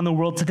influence upon the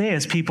world today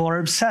as people are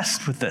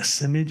obsessed with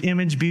this.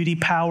 Image, beauty,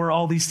 power,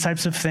 all these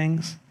types of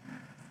things.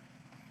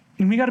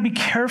 And we got to be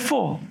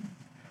careful.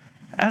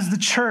 as the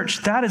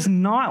church, that is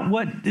not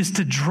what is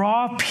to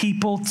draw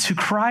people to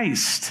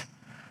Christ.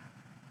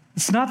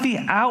 It's not the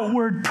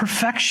outward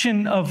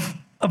perfection of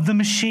the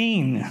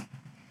machine.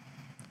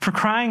 For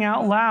crying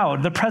out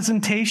loud, the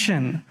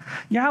presentation.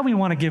 Yeah, we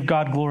want to give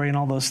God glory and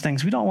all those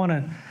things. We don't want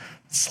to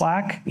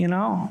slack, And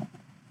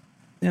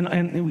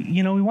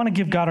we want to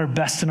give God our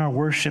best in our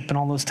worship and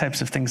all those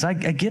types of things. I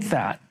get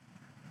that.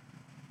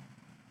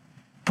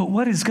 But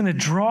what is going to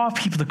draw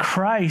people to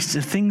Christ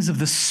are things of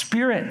the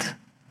Spirit.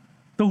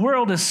 The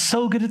world is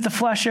so good at the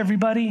flesh,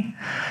 everybody.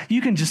 You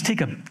can just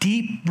take a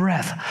deep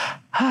breath.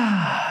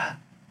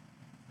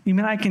 You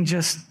mean I can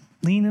just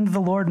lean into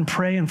the Lord and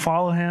pray and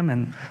follow him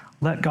and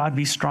let God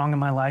be strong in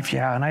my life?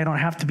 Yeah, and I don't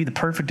have to be the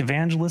perfect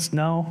evangelist?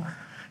 No,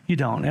 you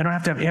don't. I don't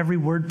have to have every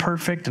word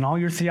perfect and all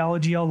your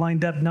theology all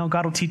lined up. No,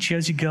 God will teach you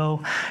as you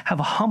go. Have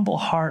a humble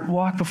heart,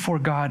 walk before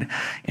God,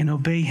 and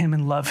obey him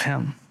and love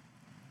him.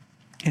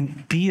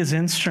 And be his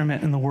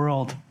instrument in the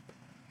world.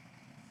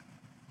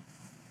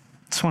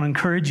 Just want to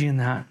encourage you in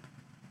that.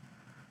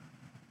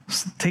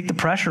 Just take the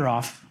pressure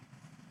off,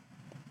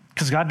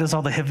 because God does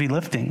all the heavy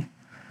lifting.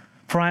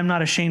 For I am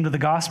not ashamed of the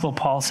gospel,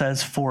 Paul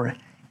says, for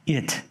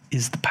it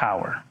is the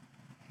power.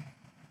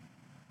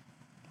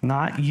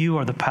 Not you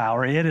are the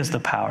power, it is the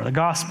power. The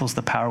gospel is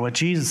the power, what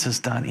Jesus has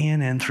done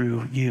in and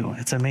through you.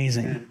 It's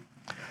amazing.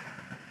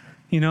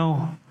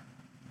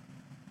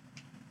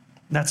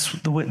 That's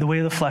the way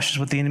of the flesh is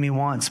what the enemy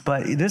wants.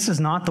 But this is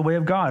not the way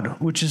of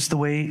God, which is the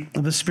way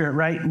of the Spirit,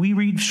 right? We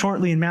read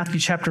shortly in Matthew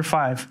chapter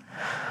 5,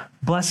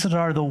 blessed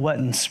are the what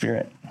in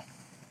spirit?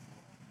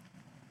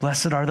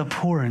 Blessed are the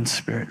poor in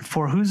spirit,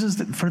 for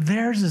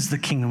theirs is the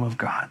kingdom of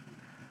God.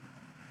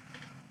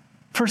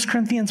 1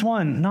 Corinthians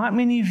 1, not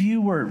many of you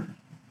were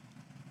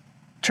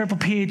triple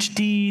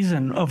PhDs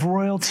and of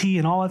royalty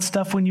and all that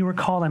stuff when you were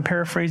called. I'm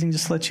paraphrasing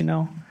just to let you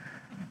know.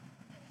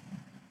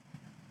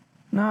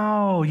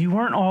 No, you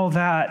weren't all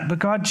that, but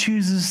God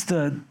chooses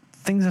the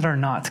things that are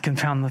not to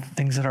confound the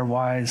things that are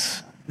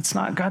wise. It's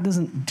not, God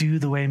doesn't do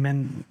the way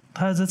men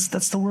does.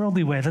 That's the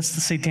worldly way. That's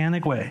the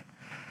satanic way.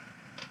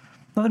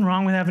 Nothing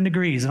wrong with having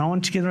degrees. I don't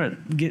want you to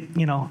get,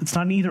 it's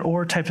not an either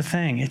or type of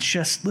thing. It's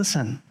just,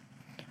 listen,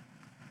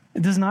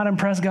 it does not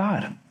impress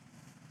God.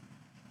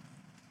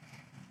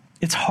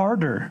 It's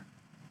harder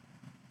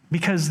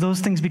because those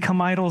things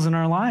become idols in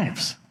our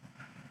lives.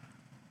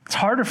 It's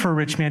harder for a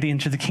rich man to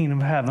enter the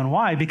kingdom of heaven.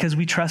 Why? Because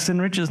we trust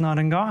in riches, not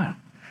in God.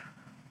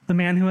 The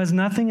man who has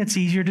nothing, it's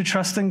easier to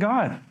trust in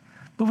God.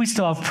 But we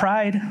still have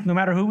pride, no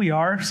matter who we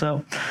are.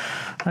 So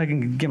I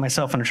can get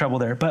myself into trouble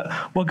there. But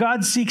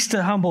God seeks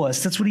to humble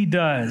us. That's what he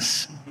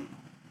does.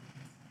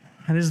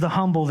 And it is the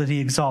humble that he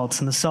exalts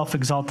and the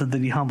self-exalted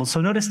that he humbles.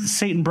 So notice that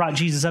Satan brought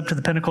Jesus up to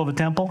the pinnacle of the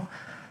temple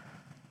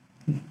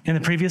in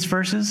the previous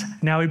verses.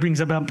 Now he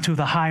brings him up to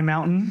the high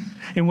mountain.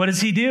 And what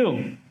does he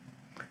do?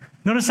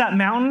 Notice that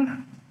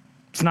mountain.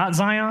 It's not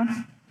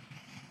Zion.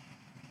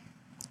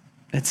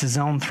 It's his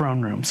own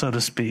throne room, so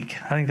to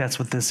speak. I think that's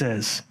what this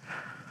is.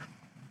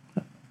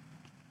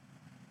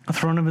 A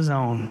throne of his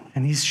own.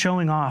 And he's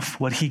showing off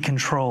what he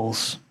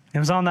controls. It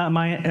was on that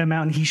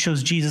mountain he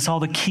shows Jesus all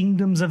the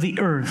kingdoms of the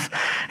earth.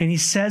 And he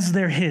says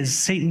they're his.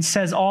 Satan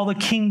says all the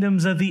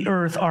kingdoms of the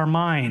earth are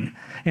mine.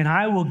 And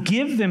I will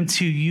give them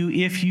to you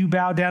if you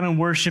bow down and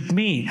worship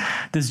me.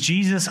 Does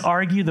Jesus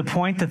argue the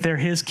point that they're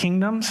his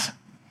kingdoms?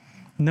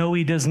 No,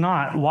 he does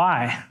not.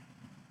 Why?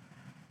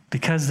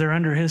 Because they're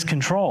under his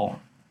control.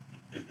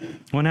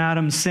 When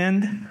Adam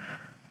sinned,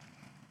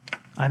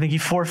 I think he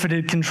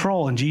forfeited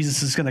control, and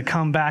Jesus is going to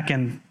come back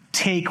and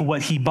take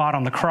what he bought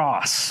on the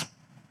cross.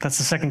 That's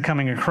the second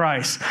coming of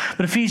Christ.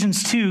 But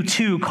Ephesians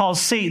 2:2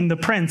 calls Satan the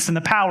prince and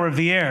the power of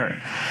the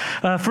air.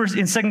 First,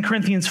 in 2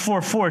 Corinthians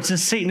 4:4, it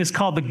says Satan is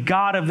called the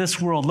god of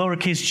this world,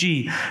 lowercase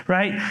g,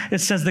 right? It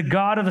says the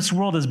god of this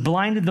world has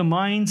blinded the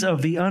minds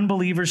of the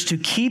unbelievers to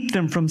keep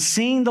them from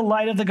seeing the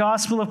light of the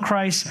gospel of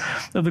Christ,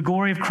 of the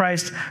glory of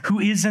Christ, who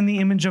is in the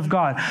image of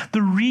God.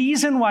 The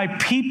reason why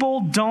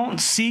people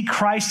don't see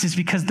Christ is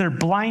because they're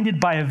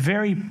blinded by a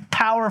very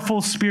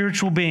powerful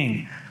spiritual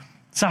being.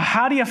 So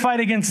how do you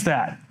fight against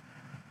that?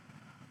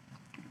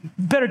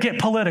 Better get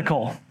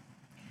political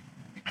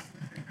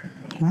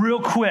real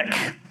quick,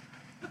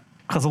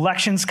 because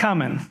election's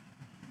coming.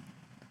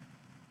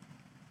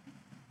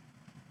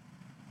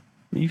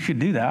 You could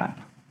do that.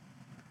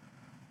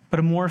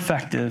 But a more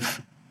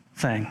effective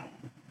thing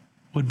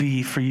would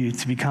be for you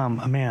to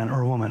become a man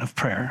or a woman of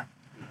prayer,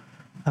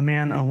 a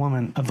man or a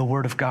woman of the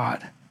Word of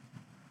God,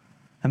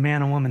 a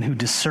man or woman who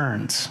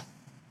discerns.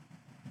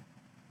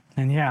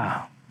 And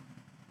yeah,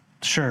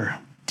 sure,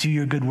 do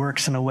your good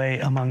works in a way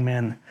among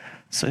men,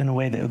 so in a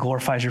way that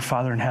glorifies your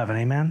Father in heaven.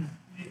 Amen?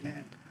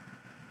 Amen.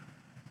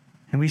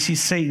 And we see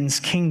Satan's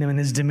kingdom and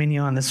his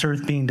dominion on this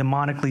earth being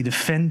demonically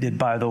defended,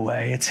 by the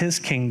way. It's his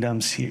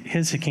kingdoms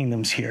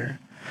here.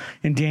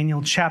 In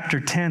Daniel chapter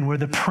 10, where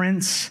the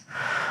prince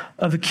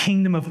of the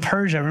kingdom of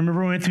Persia,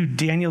 remember we went through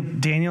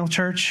Daniel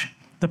church?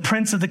 The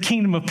prince of the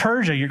kingdom of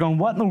Persia. You're going,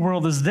 what in the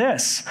world is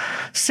this?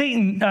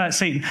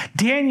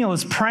 Daniel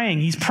is praying.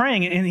 He's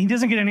praying, and he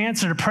doesn't get an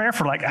answer to prayer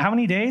for like how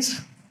many days?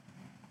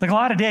 Like a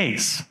lot of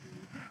days.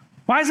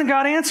 Why isn't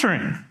God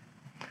answering?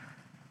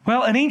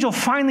 Well, an angel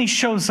finally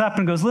shows up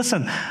and goes,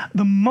 listen,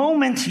 the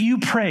moment you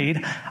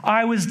prayed,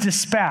 I was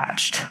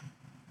dispatched.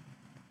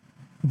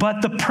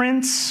 But the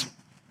prince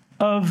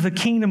of the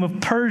kingdom of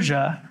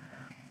Persia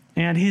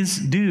and his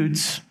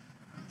dudes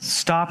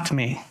stopped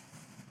me.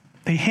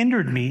 They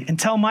hindered me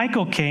until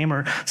Michael came,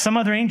 or some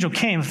other angel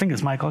came. I think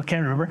it's Michael, I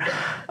can't remember.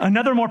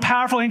 Another more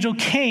powerful angel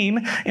came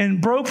and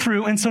broke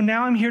through, and so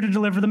now I'm here to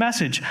deliver the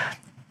message.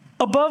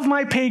 Above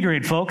my pay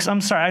grade, folks.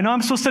 I'm sorry. I know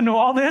I'm supposed to know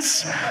all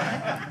this,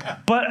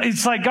 but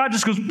it's like God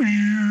just goes,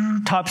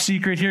 top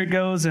secret, here it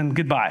goes, and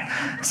goodbye.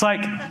 It's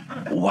like,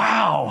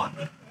 wow.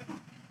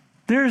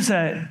 There's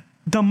a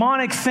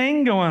demonic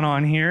thing going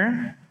on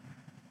here.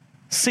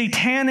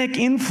 Satanic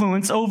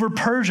influence over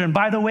Persia. And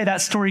by the way,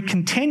 that story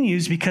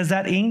continues because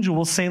that angel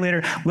will say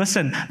later,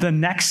 listen, the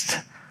next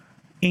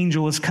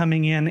angel is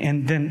coming in,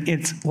 and then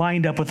it's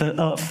lined up with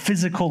a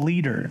physical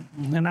leader.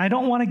 And I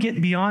don't want to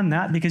get beyond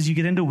that because you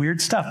get into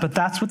weird stuff, but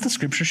that's what the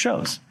scripture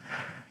shows.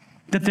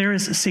 That there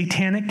is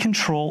satanic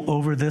control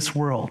over this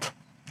world.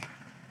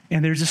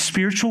 And there's a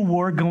spiritual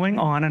war going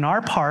on, and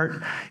our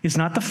part is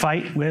not to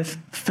fight with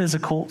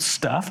physical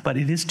stuff, but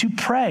it is to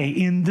pray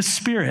in the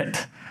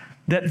spirit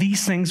that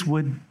these things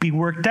would be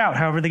worked out.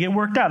 However they get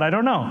worked out, I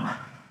don't know.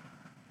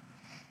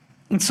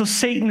 And so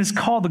Satan is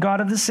called the god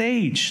of this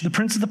age, the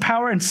prince of the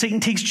power, and Satan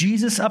takes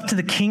Jesus up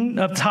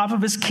to up top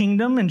of his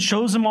kingdom and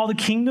shows him all the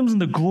kingdoms and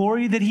the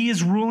glory that he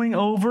is ruling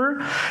over.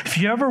 If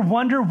you ever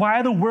wonder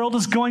why the world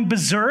is going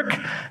berserk,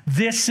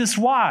 this is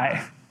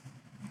why.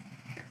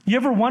 You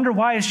ever wonder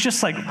why it's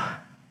just like,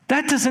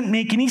 that doesn't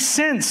make any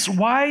sense.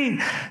 Why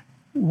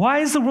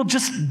is the world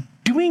just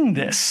doing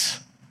this?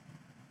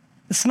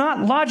 It's not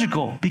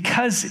logical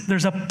because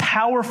there's a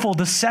powerful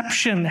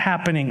deception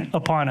happening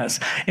upon us,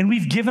 and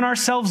we've given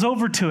ourselves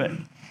over to it.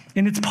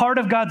 And it's part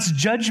of God's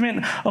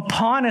judgment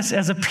upon us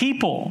as a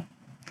people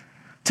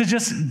to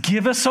just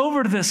give us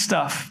over to this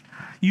stuff.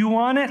 You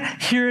want it?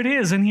 Here it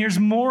is, and here's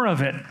more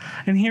of it,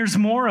 and here's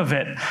more of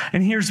it,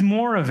 and here's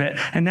more of it.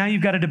 And now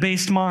you've got a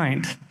debased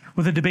mind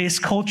with a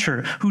debased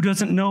culture who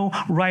doesn't know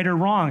right or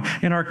wrong.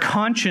 And our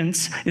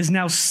conscience is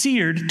now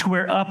seared to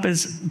where up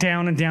is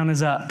down and down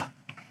is up.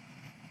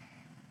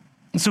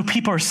 And so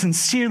people are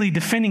sincerely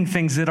defending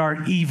things that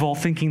are evil,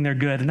 thinking they're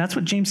good. And that's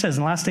what James says.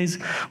 In the last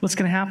days, what's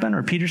going to happen?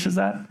 Or Peter says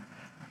that.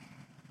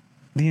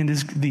 The end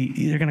is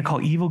they're going to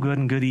call evil good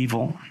and good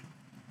evil.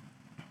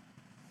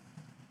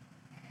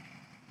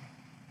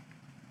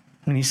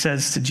 And he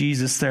says to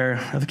Jesus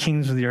there, of the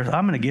kingdoms of the earth,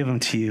 I'm going to give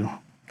them to you.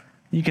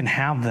 You can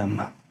have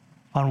them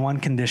on one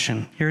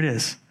condition. Here it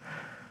is.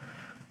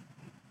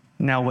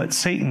 Now, what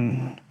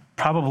Satan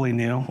probably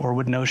knew or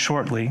would know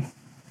shortly,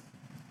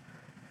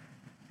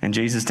 and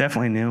Jesus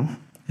definitely knew,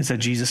 is that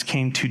Jesus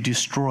came to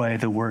destroy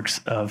the works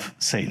of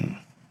Satan,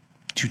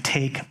 to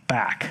take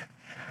back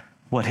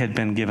what had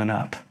been given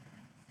up,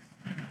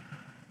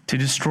 to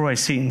destroy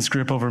Satan's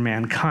grip over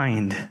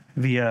mankind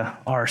via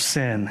our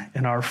sin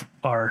and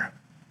our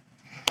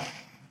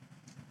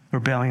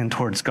rebellion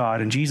towards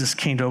God. And Jesus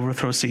came to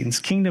overthrow Satan's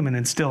kingdom and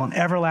instill an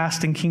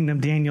everlasting kingdom.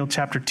 Daniel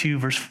chapter 2,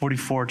 verse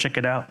 44, check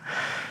it out.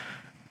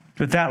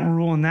 But that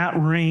rule and that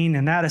reign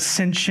and that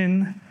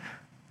ascension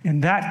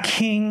and that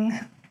king,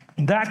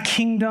 that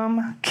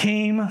kingdom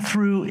came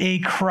through a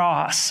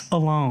cross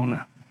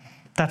alone.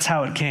 That's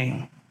how it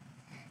came.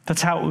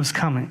 That's how it was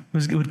coming.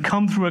 It would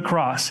come through a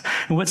cross.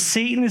 And what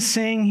Satan is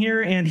saying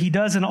here, and he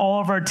does in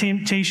all of our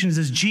temptations,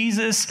 is,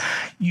 Jesus,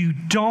 you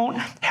don't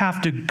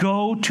have to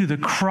go to the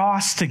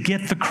cross to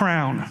get the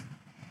crown.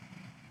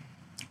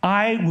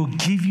 I will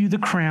give you the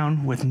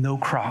crown with no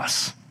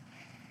cross.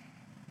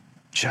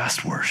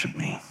 Just worship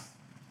me.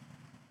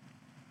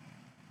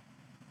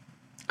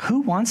 Who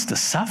wants to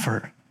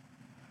suffer?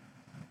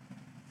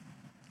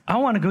 I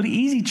want to go to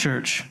easy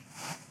church.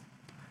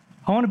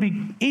 I want to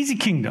be easy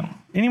kingdom.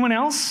 Anyone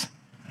else?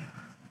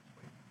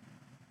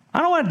 I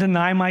don't want to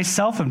deny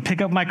myself and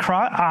pick up my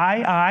cross.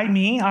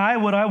 I,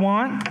 what I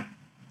want.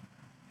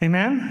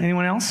 Amen?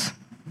 Anyone else?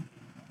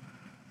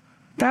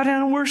 Bow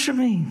down and worship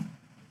me.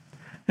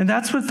 And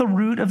that's what the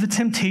root of the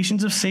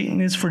temptations of Satan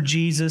is for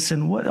Jesus,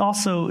 and what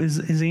also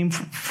is aimed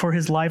for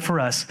his life for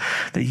us.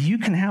 That you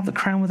can have the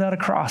crown without a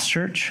cross,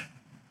 church.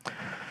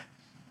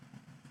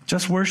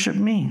 Just worship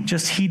me.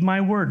 Just heed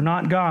my word,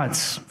 not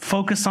God's.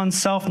 Focus on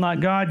self, not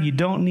God. You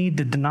don't need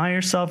to deny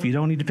yourself. You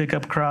don't need to pick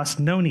up a cross.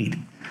 No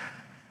need.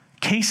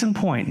 Case in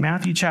point,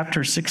 Matthew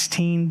chapter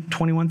 16,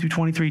 21 through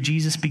 23,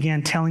 Jesus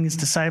began telling his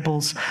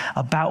disciples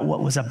about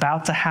what was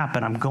about to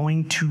happen. I'm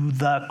going to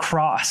the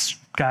cross,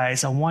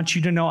 guys. I want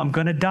you to know I'm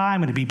going to die. I'm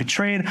going to be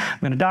betrayed. I'm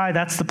going to die.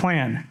 That's the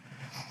plan.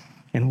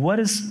 And what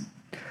does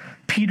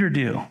Peter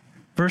do?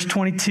 Verse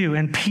 22,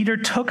 and Peter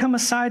took him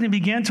aside and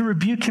began to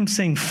rebuke him,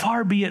 saying,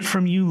 far be it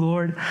from you,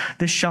 Lord,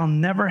 this shall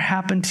never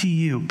happen to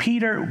you.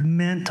 Peter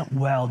meant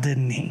well,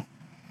 didn't he?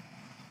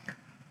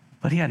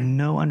 But he had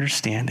no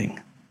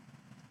understanding.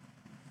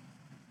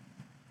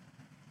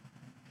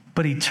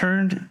 But he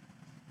turned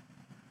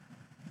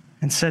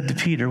and said to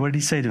Peter, what did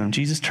he say to him?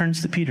 Jesus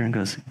turns to Peter and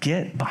goes,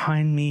 get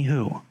behind me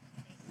who?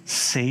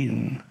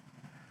 Satan.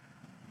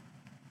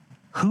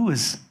 who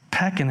was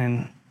pecking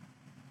and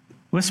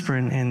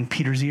whispering in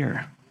Peter's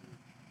ear?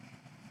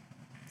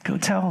 Go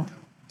tell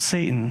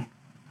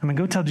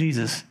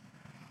Jesus,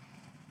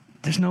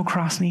 there's no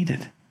cross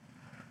needed.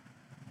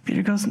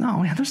 Peter goes, no,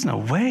 man, there's no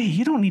way.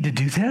 You don't need to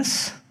do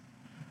this.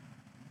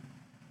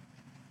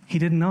 He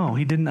didn't know.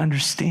 He didn't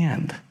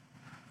understand.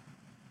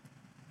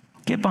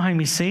 Get behind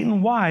me,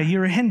 Satan. Why?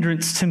 You're a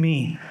hindrance to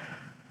me.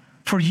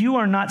 For you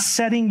are not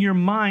setting your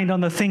mind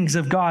on the things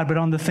of God, but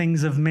on the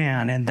things of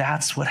man. And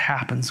that's what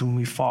happens when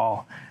we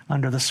fall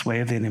under the sway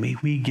of the enemy.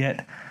 We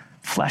get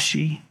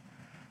fleshy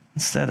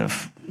instead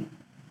of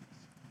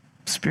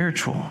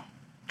spiritual,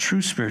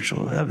 true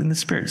spiritual, in the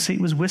spirit.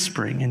 Satan was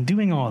whispering and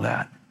doing all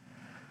that.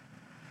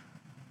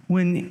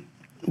 When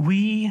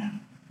we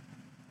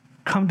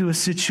come to a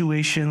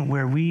situation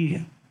where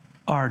we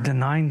are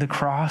denying the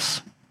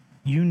cross,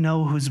 you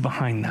know who's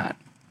behind that.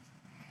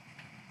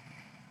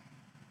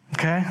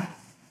 Okay?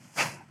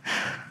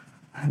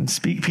 And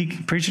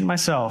preaching to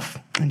myself.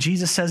 And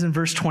Jesus says in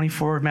verse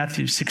 24 of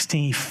Matthew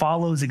 16, he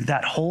follows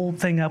that whole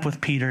thing up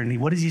with Peter. And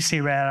what does he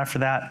say right after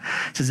that?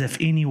 He says, if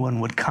anyone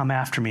would come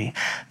after me,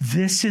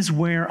 this is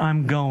where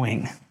I'm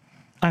going.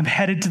 I'm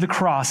headed to the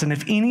cross. And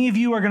if any of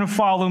you are going to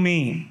follow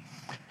me,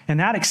 and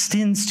that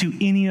extends to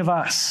any of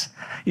us.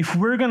 If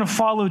we're going to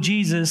follow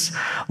Jesus,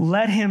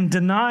 let him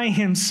deny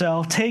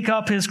himself, take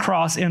up his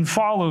cross, and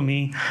follow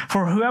me.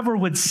 For whoever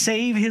would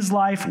save his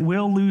life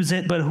will lose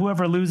it, but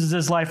whoever loses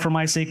his life for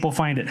my sake will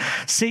find it.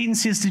 Satan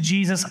says to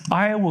Jesus,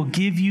 I will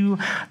give you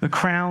the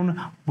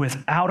crown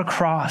without a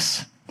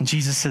cross. And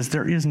Jesus says,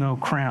 there is no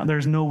crown.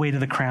 There's no way to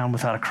the crown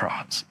without a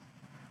cross.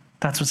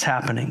 That's what's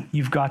happening.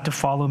 You've got to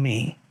follow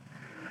me.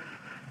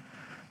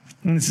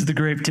 And this is the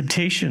great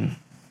temptation.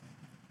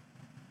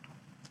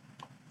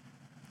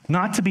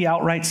 Not to be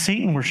outright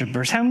Satan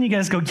worshipers. How many of you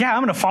guys go, yeah,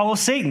 I'm going to follow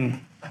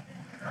Satan?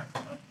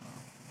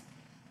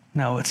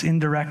 No, it's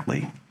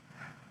indirectly.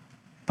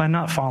 By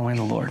not following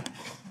the Lord.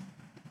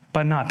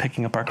 By not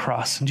picking up our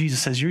cross. And Jesus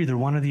says, you're either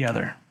one or the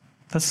other.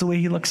 That's the way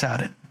he looks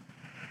at it.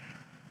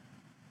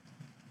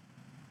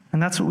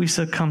 And that's what we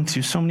succumb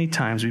to so many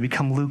times. We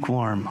become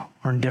lukewarm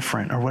or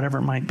indifferent or whatever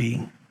it might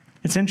be.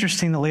 It's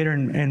interesting that later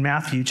in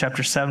Matthew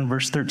chapter 7,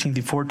 verse 13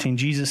 through 14,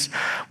 Jesus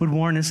would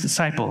warn his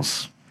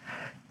disciples,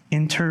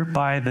 enter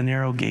by the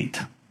narrow gate.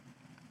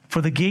 For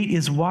the gate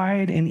is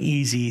wide and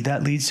easy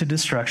that leads to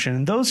destruction.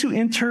 And those who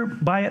enter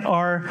by it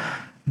are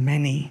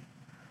many.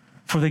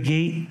 For the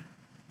gate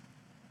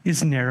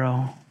is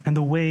narrow and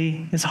the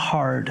way is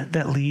hard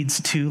that leads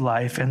to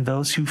life. And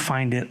those who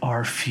find it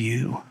are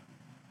few.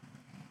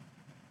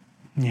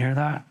 You hear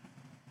that?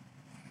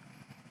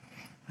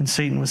 And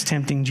Satan was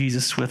tempting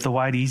Jesus with the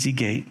wide, easy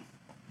gate.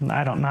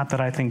 Not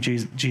that I think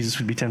Jesus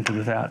would be tempted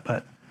with that,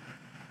 but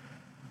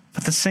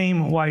the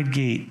same wide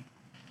gate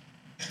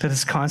that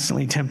is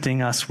constantly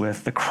tempting us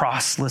with, the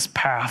crossless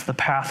path, the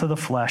path of the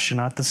flesh and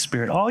not the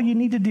spirit. All you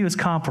need to do is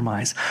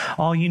compromise.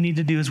 All you need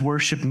to do is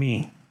worship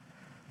me.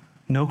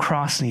 No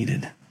cross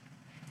needed.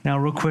 Now,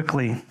 real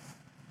quickly,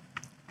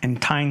 and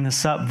tying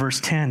this up, verse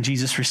 10,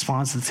 Jesus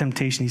responds to the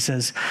temptation. He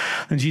says,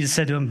 and Jesus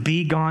said to him,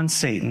 be gone,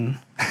 Satan.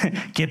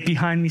 Get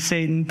behind me,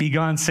 Satan. Be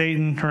gone,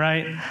 Satan,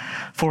 right?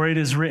 For it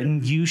is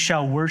written, you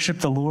shall worship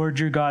the Lord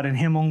your God, and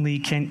him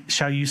only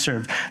shall you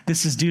serve.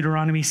 This is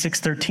Deuteronomy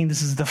 6:13.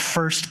 This is the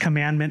first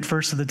commandment,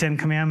 first of the 10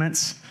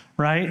 commandments,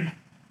 right?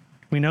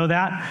 We know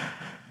that.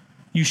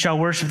 You shall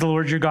worship the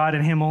Lord your God,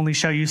 and him only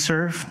shall you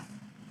serve.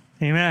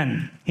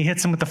 Amen. He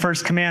hits him with the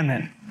first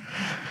commandment.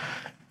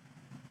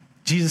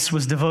 Jesus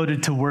was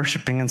devoted to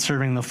worshiping and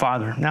serving the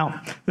Father.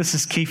 Now, this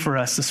is key for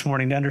us this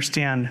morning to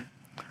understand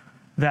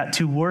that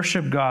to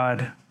worship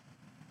God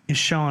is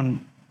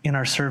shown in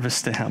our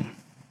service to him.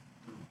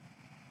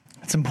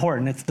 It's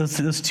important.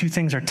 Those two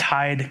things are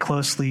tied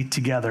closely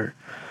together.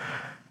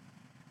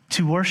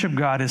 To worship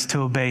God is to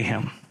obey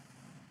him.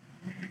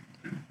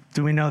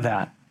 Do we know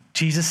that?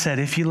 Jesus said,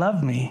 if you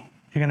love me,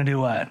 you're going to do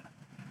what?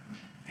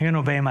 You're going to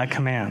obey my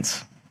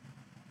commands.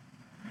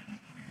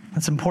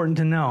 That's important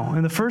to know.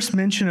 And the first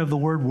mention of the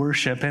word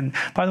worship, and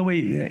by the way,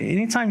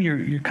 anytime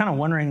you're kind of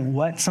wondering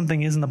what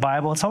something is in the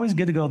Bible, it's always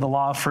good to go to the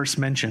law of first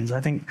mentions.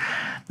 I think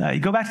you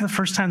go back to the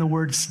first time the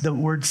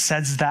word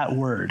says that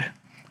word.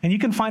 And you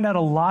can find out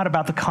a lot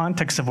about the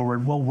context of a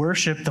word. Well,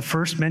 worship, the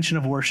first mention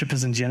of worship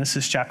is in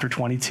Genesis chapter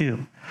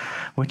 22,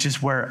 which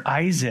is where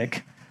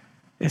Isaac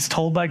is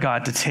told by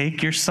God to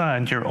take your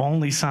son, your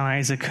only son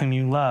Isaac, whom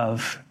you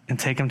love, and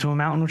take him to a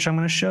mountain, which I'm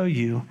going to show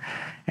you,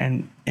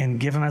 and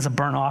give him as a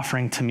burnt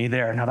offering to me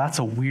there. Now, that's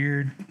a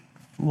weird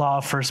law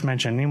of first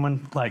mention.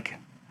 Anyone like,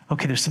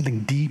 okay, there's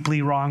something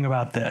deeply wrong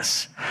about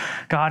this.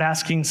 God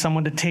asking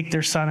someone to take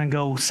their son and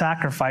go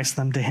sacrifice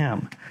them to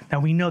him.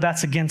 Now, we know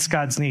that's against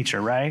God's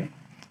nature, right?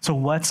 So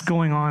what's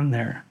going on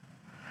there?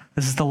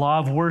 This is the law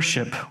of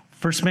worship,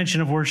 first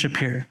mention of worship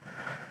here.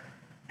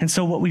 And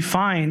so what we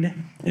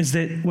find is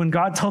that when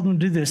God told him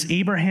to do this,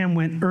 Abraham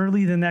went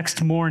early the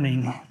next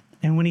morning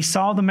And when he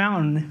saw the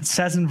mountain, it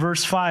says in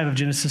verse 5 of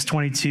Genesis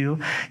 22,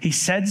 he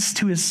says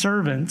to his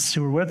servants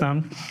who were with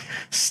him,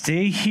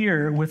 "Stay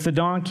here with the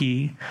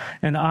donkey,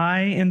 and I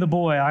and the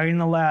boy, I and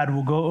the lad,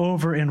 will go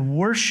over and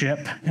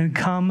worship and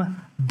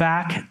come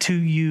back to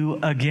you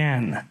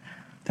again."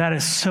 That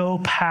is so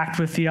packed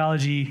with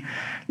theology.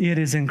 It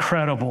is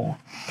incredible.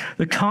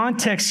 The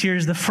context here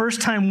is the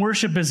first time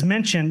worship is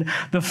mentioned,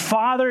 the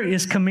father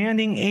is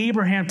commanding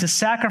Abraham to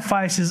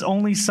sacrifice his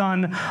only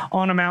son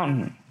on a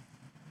mountain,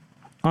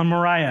 on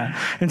Moriah.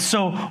 And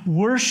so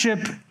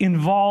worship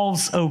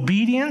involves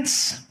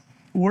obedience.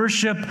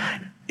 Worship,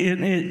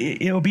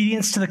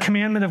 obedience to the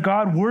commandment of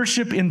God.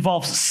 Worship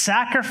involves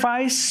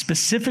sacrifice,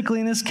 specifically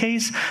in this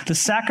case, the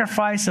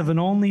sacrifice of an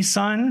only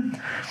son.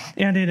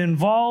 And it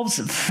involves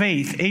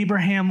faith.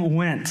 Abraham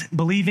went,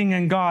 believing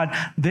in God,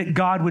 that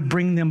God would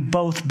bring them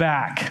both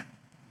back.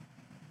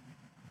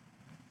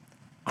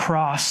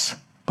 Cross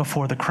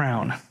before the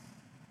crown.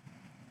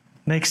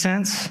 Make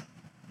sense?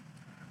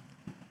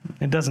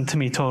 It doesn't to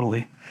me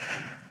totally.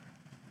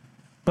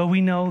 But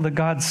we know that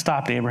God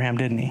stopped Abraham,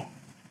 didn't he?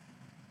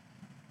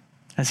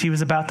 As he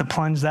was about to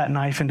plunge that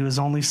knife into his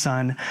only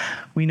son,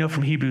 we know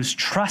from Hebrews,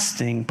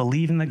 trusting,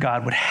 believing that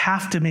God would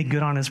have to make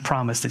good on his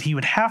promise, that he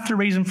would have to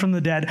raise him from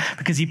the dead,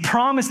 because he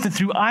promised that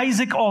through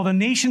Isaac all the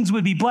nations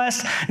would be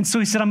blessed. And so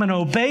he said, I'm going to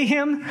obey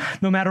him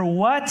no matter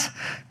what,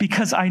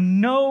 because I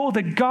know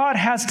that God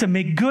has to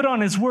make good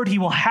on his word. He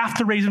will have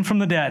to raise him from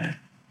the dead.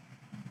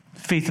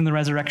 Faith in the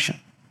resurrection.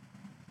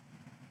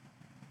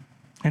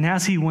 And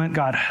as he went,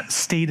 God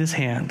stayed his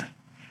hand.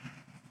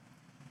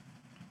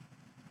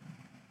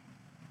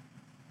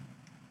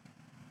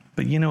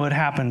 But you know what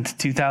happened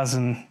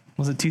 2,000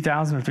 or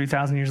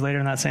 3,000 years later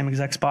in that same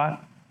exact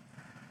spot?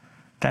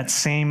 That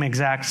same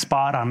exact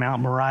spot on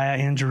Mount Moriah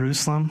in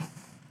Jerusalem,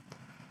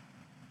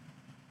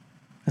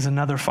 as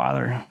another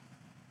father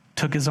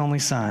took his only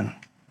son,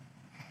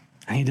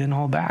 and he didn't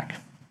hold back.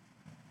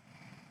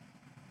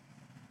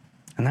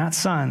 And that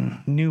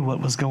son knew what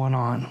was going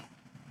on.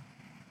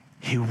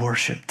 He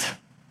worshiped.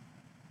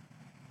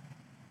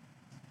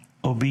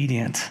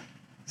 Obedient,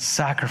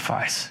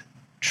 sacrifice,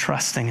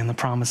 trusting in the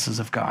promises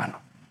of God.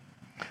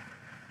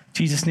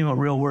 Jesus knew what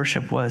real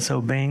worship was,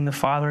 obeying the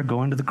Father,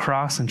 going to the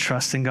cross, and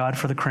trusting God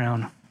for the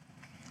crown.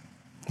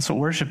 That's what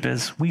worship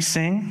is. We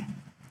sing,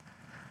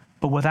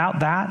 but without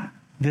that,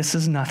 this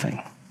is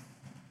nothing.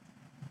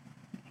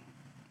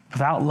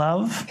 Without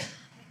love,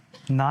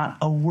 not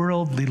a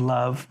worldly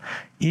love.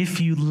 If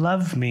you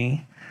love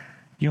me,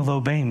 you'll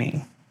obey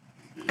me.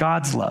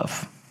 God's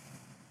love.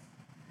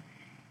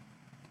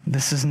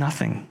 This is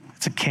nothing.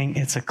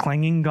 It's a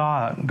clanging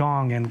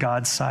gong in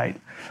God's sight.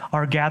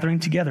 Our gathering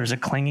together is a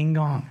clanging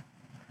gong.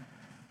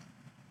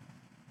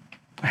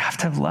 We have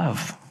to have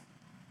love.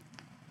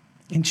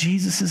 And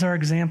Jesus is our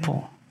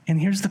example.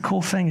 And here's the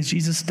cool thing, is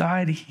Jesus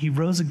died, he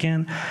rose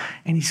again,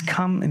 and he's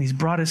come and he's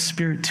brought his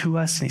spirit to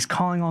us, and he's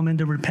calling all men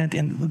to repent.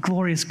 And the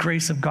glorious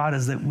grace of God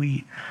is that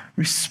we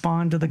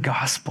respond to the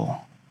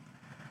gospel.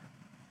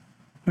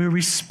 We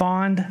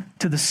respond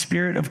to the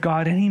Spirit of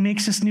God, and he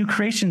makes us new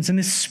creations, and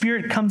his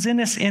Spirit comes in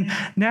us, and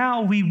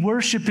now we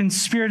worship in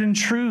spirit and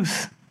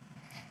truth.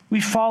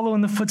 We follow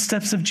in the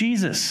footsteps of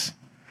Jesus.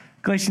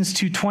 Galatians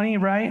 2:20,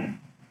 right?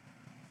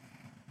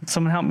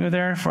 Someone help me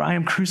there. For I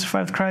am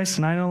crucified with Christ,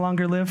 and I no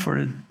longer live.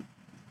 For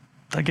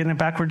I get it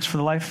backwards. For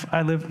the life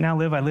I live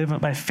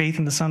by faith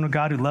in the Son of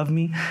God who loved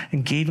me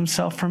and gave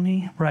himself for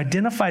me. We're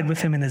identified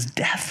with him in his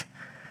death,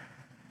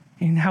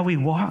 in how we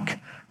walk.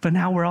 But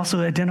now we're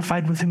also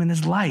identified with him in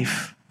his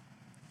life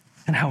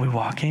and how we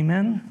walk.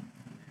 Amen?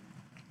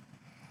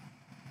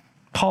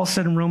 Paul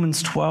said in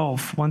Romans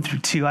 12, 1 through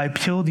 2, I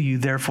appeal to you,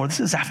 therefore. This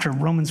is after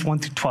Romans 1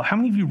 through 12. How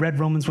many of you read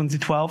Romans 1 through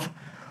 12?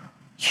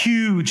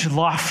 Huge,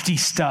 lofty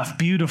stuff,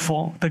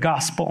 beautiful, the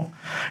gospel.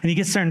 And he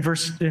gets there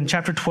in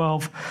chapter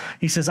 12.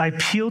 He says, I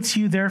appeal to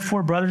you,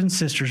 therefore, brothers and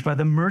sisters, by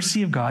the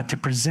mercy of God, to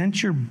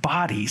present your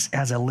bodies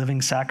as a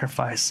living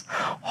sacrifice,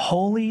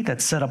 holy,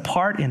 that's set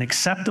apart and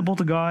acceptable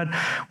to God,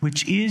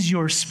 which is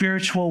your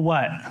spiritual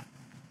what?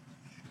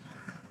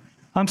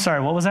 I'm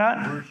sorry, what was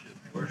that?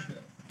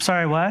 Worship.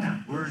 Sorry, what?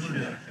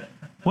 Worship.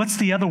 What's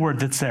the other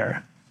word that's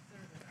there?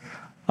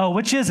 Oh,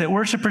 which is it?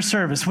 Worship or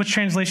service? Which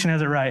translation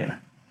has it right?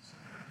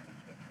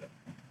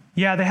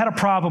 Yeah, they had a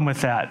problem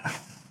with that.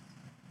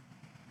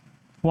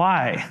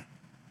 Why?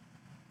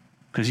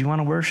 Because you want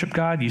to worship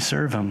God, you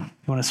serve him.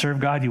 You want to serve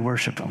God, you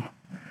worship him.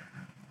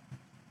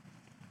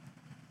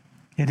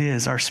 It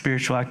is our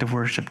spiritual act of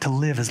worship to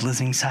live as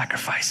living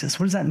sacrifices.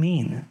 What does that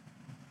mean?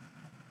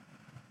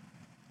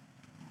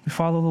 We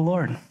follow the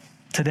Lord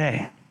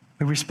today.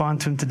 We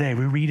respond to him today.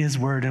 We read his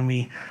word and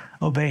we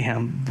obey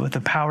him with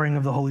the powering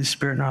of the Holy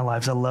Spirit in our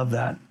lives. I love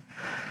that.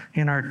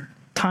 In our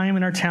time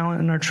and our talent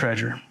and our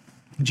treasure.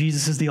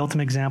 Jesus is the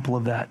ultimate example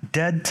of that.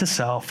 Dead to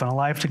self and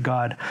alive to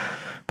God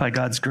by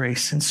God's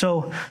grace. And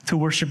so to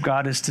worship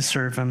God is to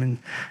serve him. And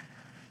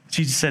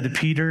Jesus said to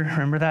Peter,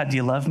 remember that? Do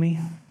you love me?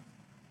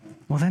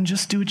 Well, then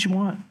just do what you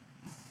want.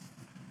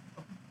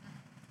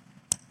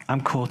 I'm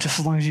cool, just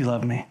as long as you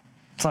love me.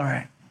 It's all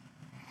right.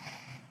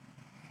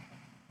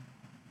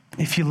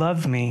 If you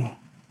love me,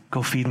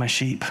 go feed my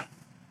sheep.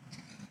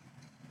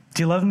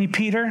 Do you love me,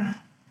 Peter?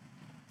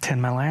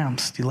 Tend my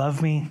lambs. Do you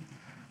love me?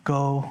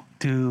 Go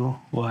do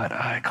what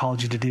I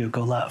called you to do.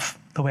 Go love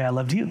the way I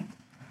loved you.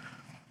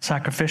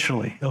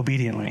 Sacrificially,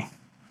 obediently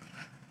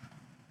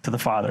to the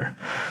Father.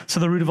 So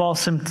the root of all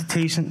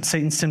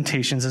Satan's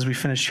temptations, as we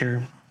finish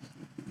here,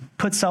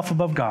 put self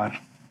above God,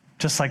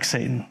 just like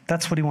Satan.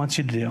 That's what he wants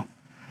you to do.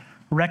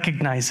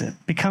 Recognize it.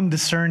 Become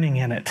discerning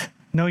in it.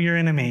 Know your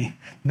enemy.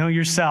 Know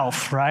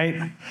yourself,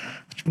 right?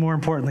 More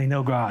importantly,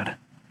 know God.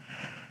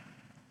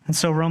 And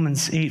so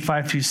Romans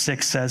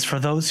 8:5-6 says, for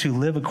those who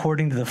live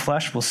according to the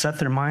flesh will set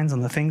their minds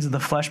on the things of the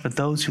flesh, but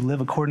those who live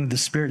according to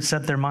the Spirit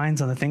set their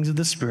minds on the things of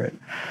the Spirit.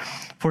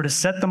 For to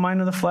set the mind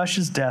on the flesh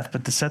is death,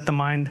 but to set the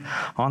mind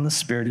on the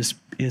Spirit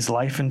is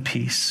life and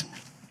peace.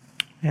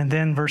 And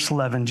then verse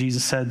 11,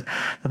 Jesus said,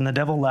 then the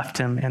devil left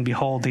him, and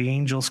behold, the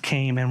angels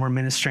came and were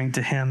ministering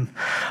to him.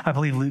 I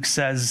believe Luke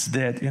says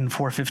that in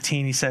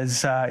 4:15, he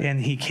says, and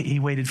he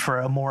waited for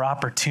a more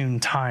opportune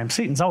time.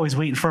 Satan's always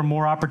waiting for a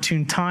more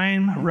opportune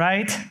time,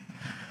 right?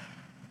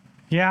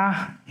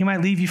 Yeah, he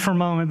might leave you for a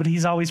moment, but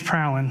he's always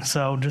prowling.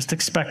 So just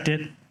expect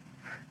it.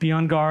 Be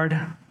on guard.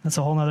 That's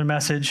a whole nother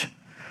message.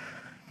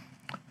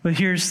 But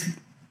here's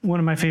one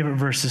of my favorite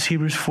verses,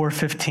 Hebrews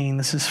 4:15.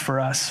 This is for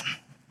us.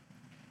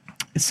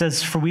 It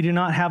says, for we do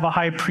not have a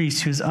high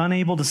priest who is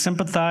unable to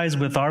sympathize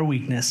with our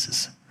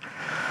weaknesses,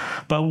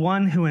 but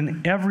one who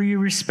in every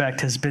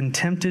respect has been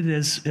tempted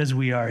as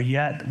we are,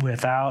 yet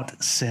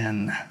without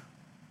sin.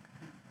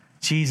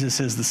 Jesus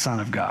is the Son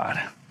of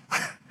God.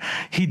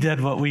 He did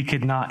what we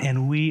could not,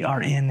 and we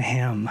are in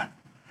him.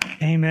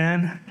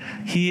 Amen.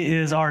 He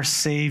is our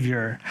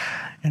Savior.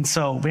 And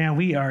so, man,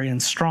 we are in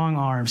strong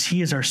arms.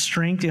 He is our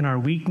strength in our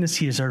weakness.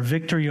 He is our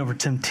victory over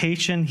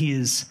temptation.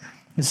 His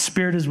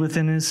Spirit is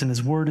within us, and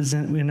his word is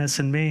in us.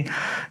 And may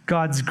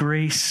God's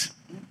grace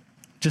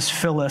just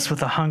fill us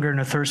with a hunger and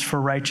a thirst for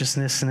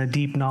righteousness and a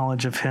deep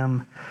knowledge of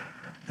him,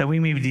 that we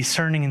may be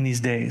discerning in these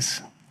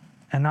days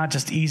and not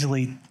just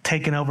easily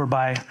taken over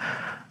by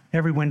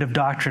every wind of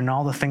doctrine and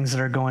all the things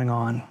that are going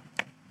on.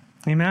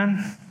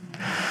 Amen.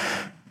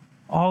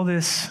 All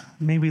this,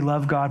 may we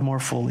love God more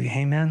fully.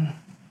 Amen.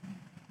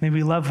 May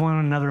we love one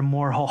another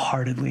more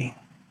wholeheartedly.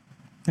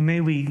 And may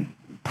we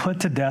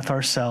put to death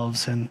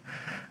ourselves and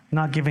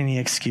not give any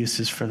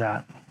excuses for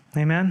that.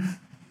 Amen.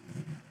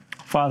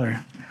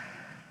 Father,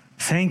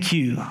 thank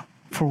you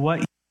for what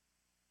you've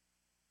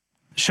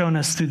shown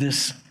us through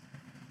this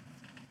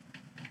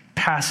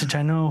passage.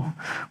 I know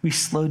we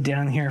slowed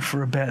down here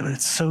for a bit, but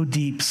it's so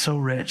deep, so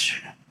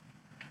rich.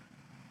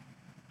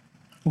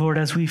 Lord,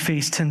 as we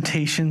face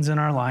temptations in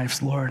our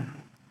lives, Lord,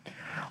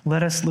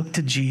 let us look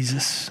to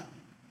Jesus.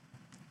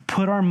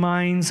 Put our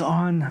minds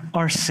on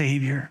our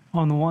Savior,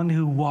 on the one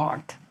who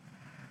walked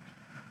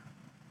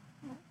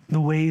the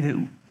way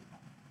that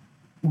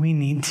we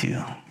need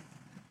to.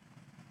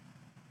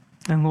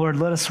 And Lord,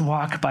 let us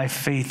walk by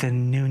faith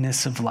in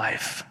newness of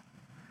life.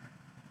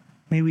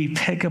 May we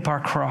pick up our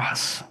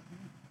cross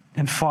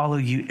and follow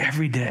you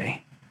every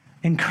day.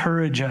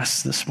 Encourage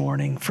us this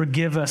morning.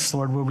 Forgive us,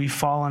 Lord, where we've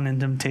fallen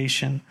in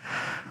temptation,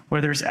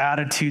 where there's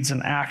attitudes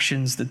and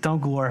actions that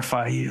don't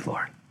glorify you,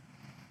 Lord.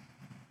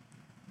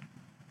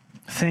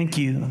 Thank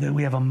you that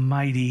we have a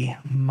mighty,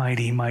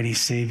 mighty, mighty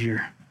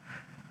Savior,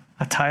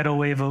 a tidal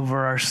wave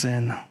over our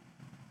sin.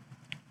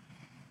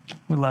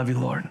 We love you,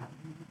 Lord.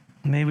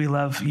 May we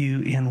love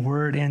you in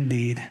word and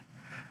deed.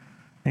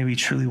 May we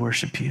truly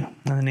worship you.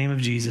 In the name of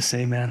Jesus,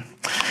 amen.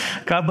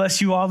 God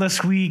bless you all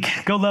this week.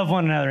 Go love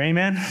one another,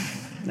 amen?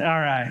 All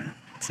right.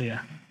 See ya.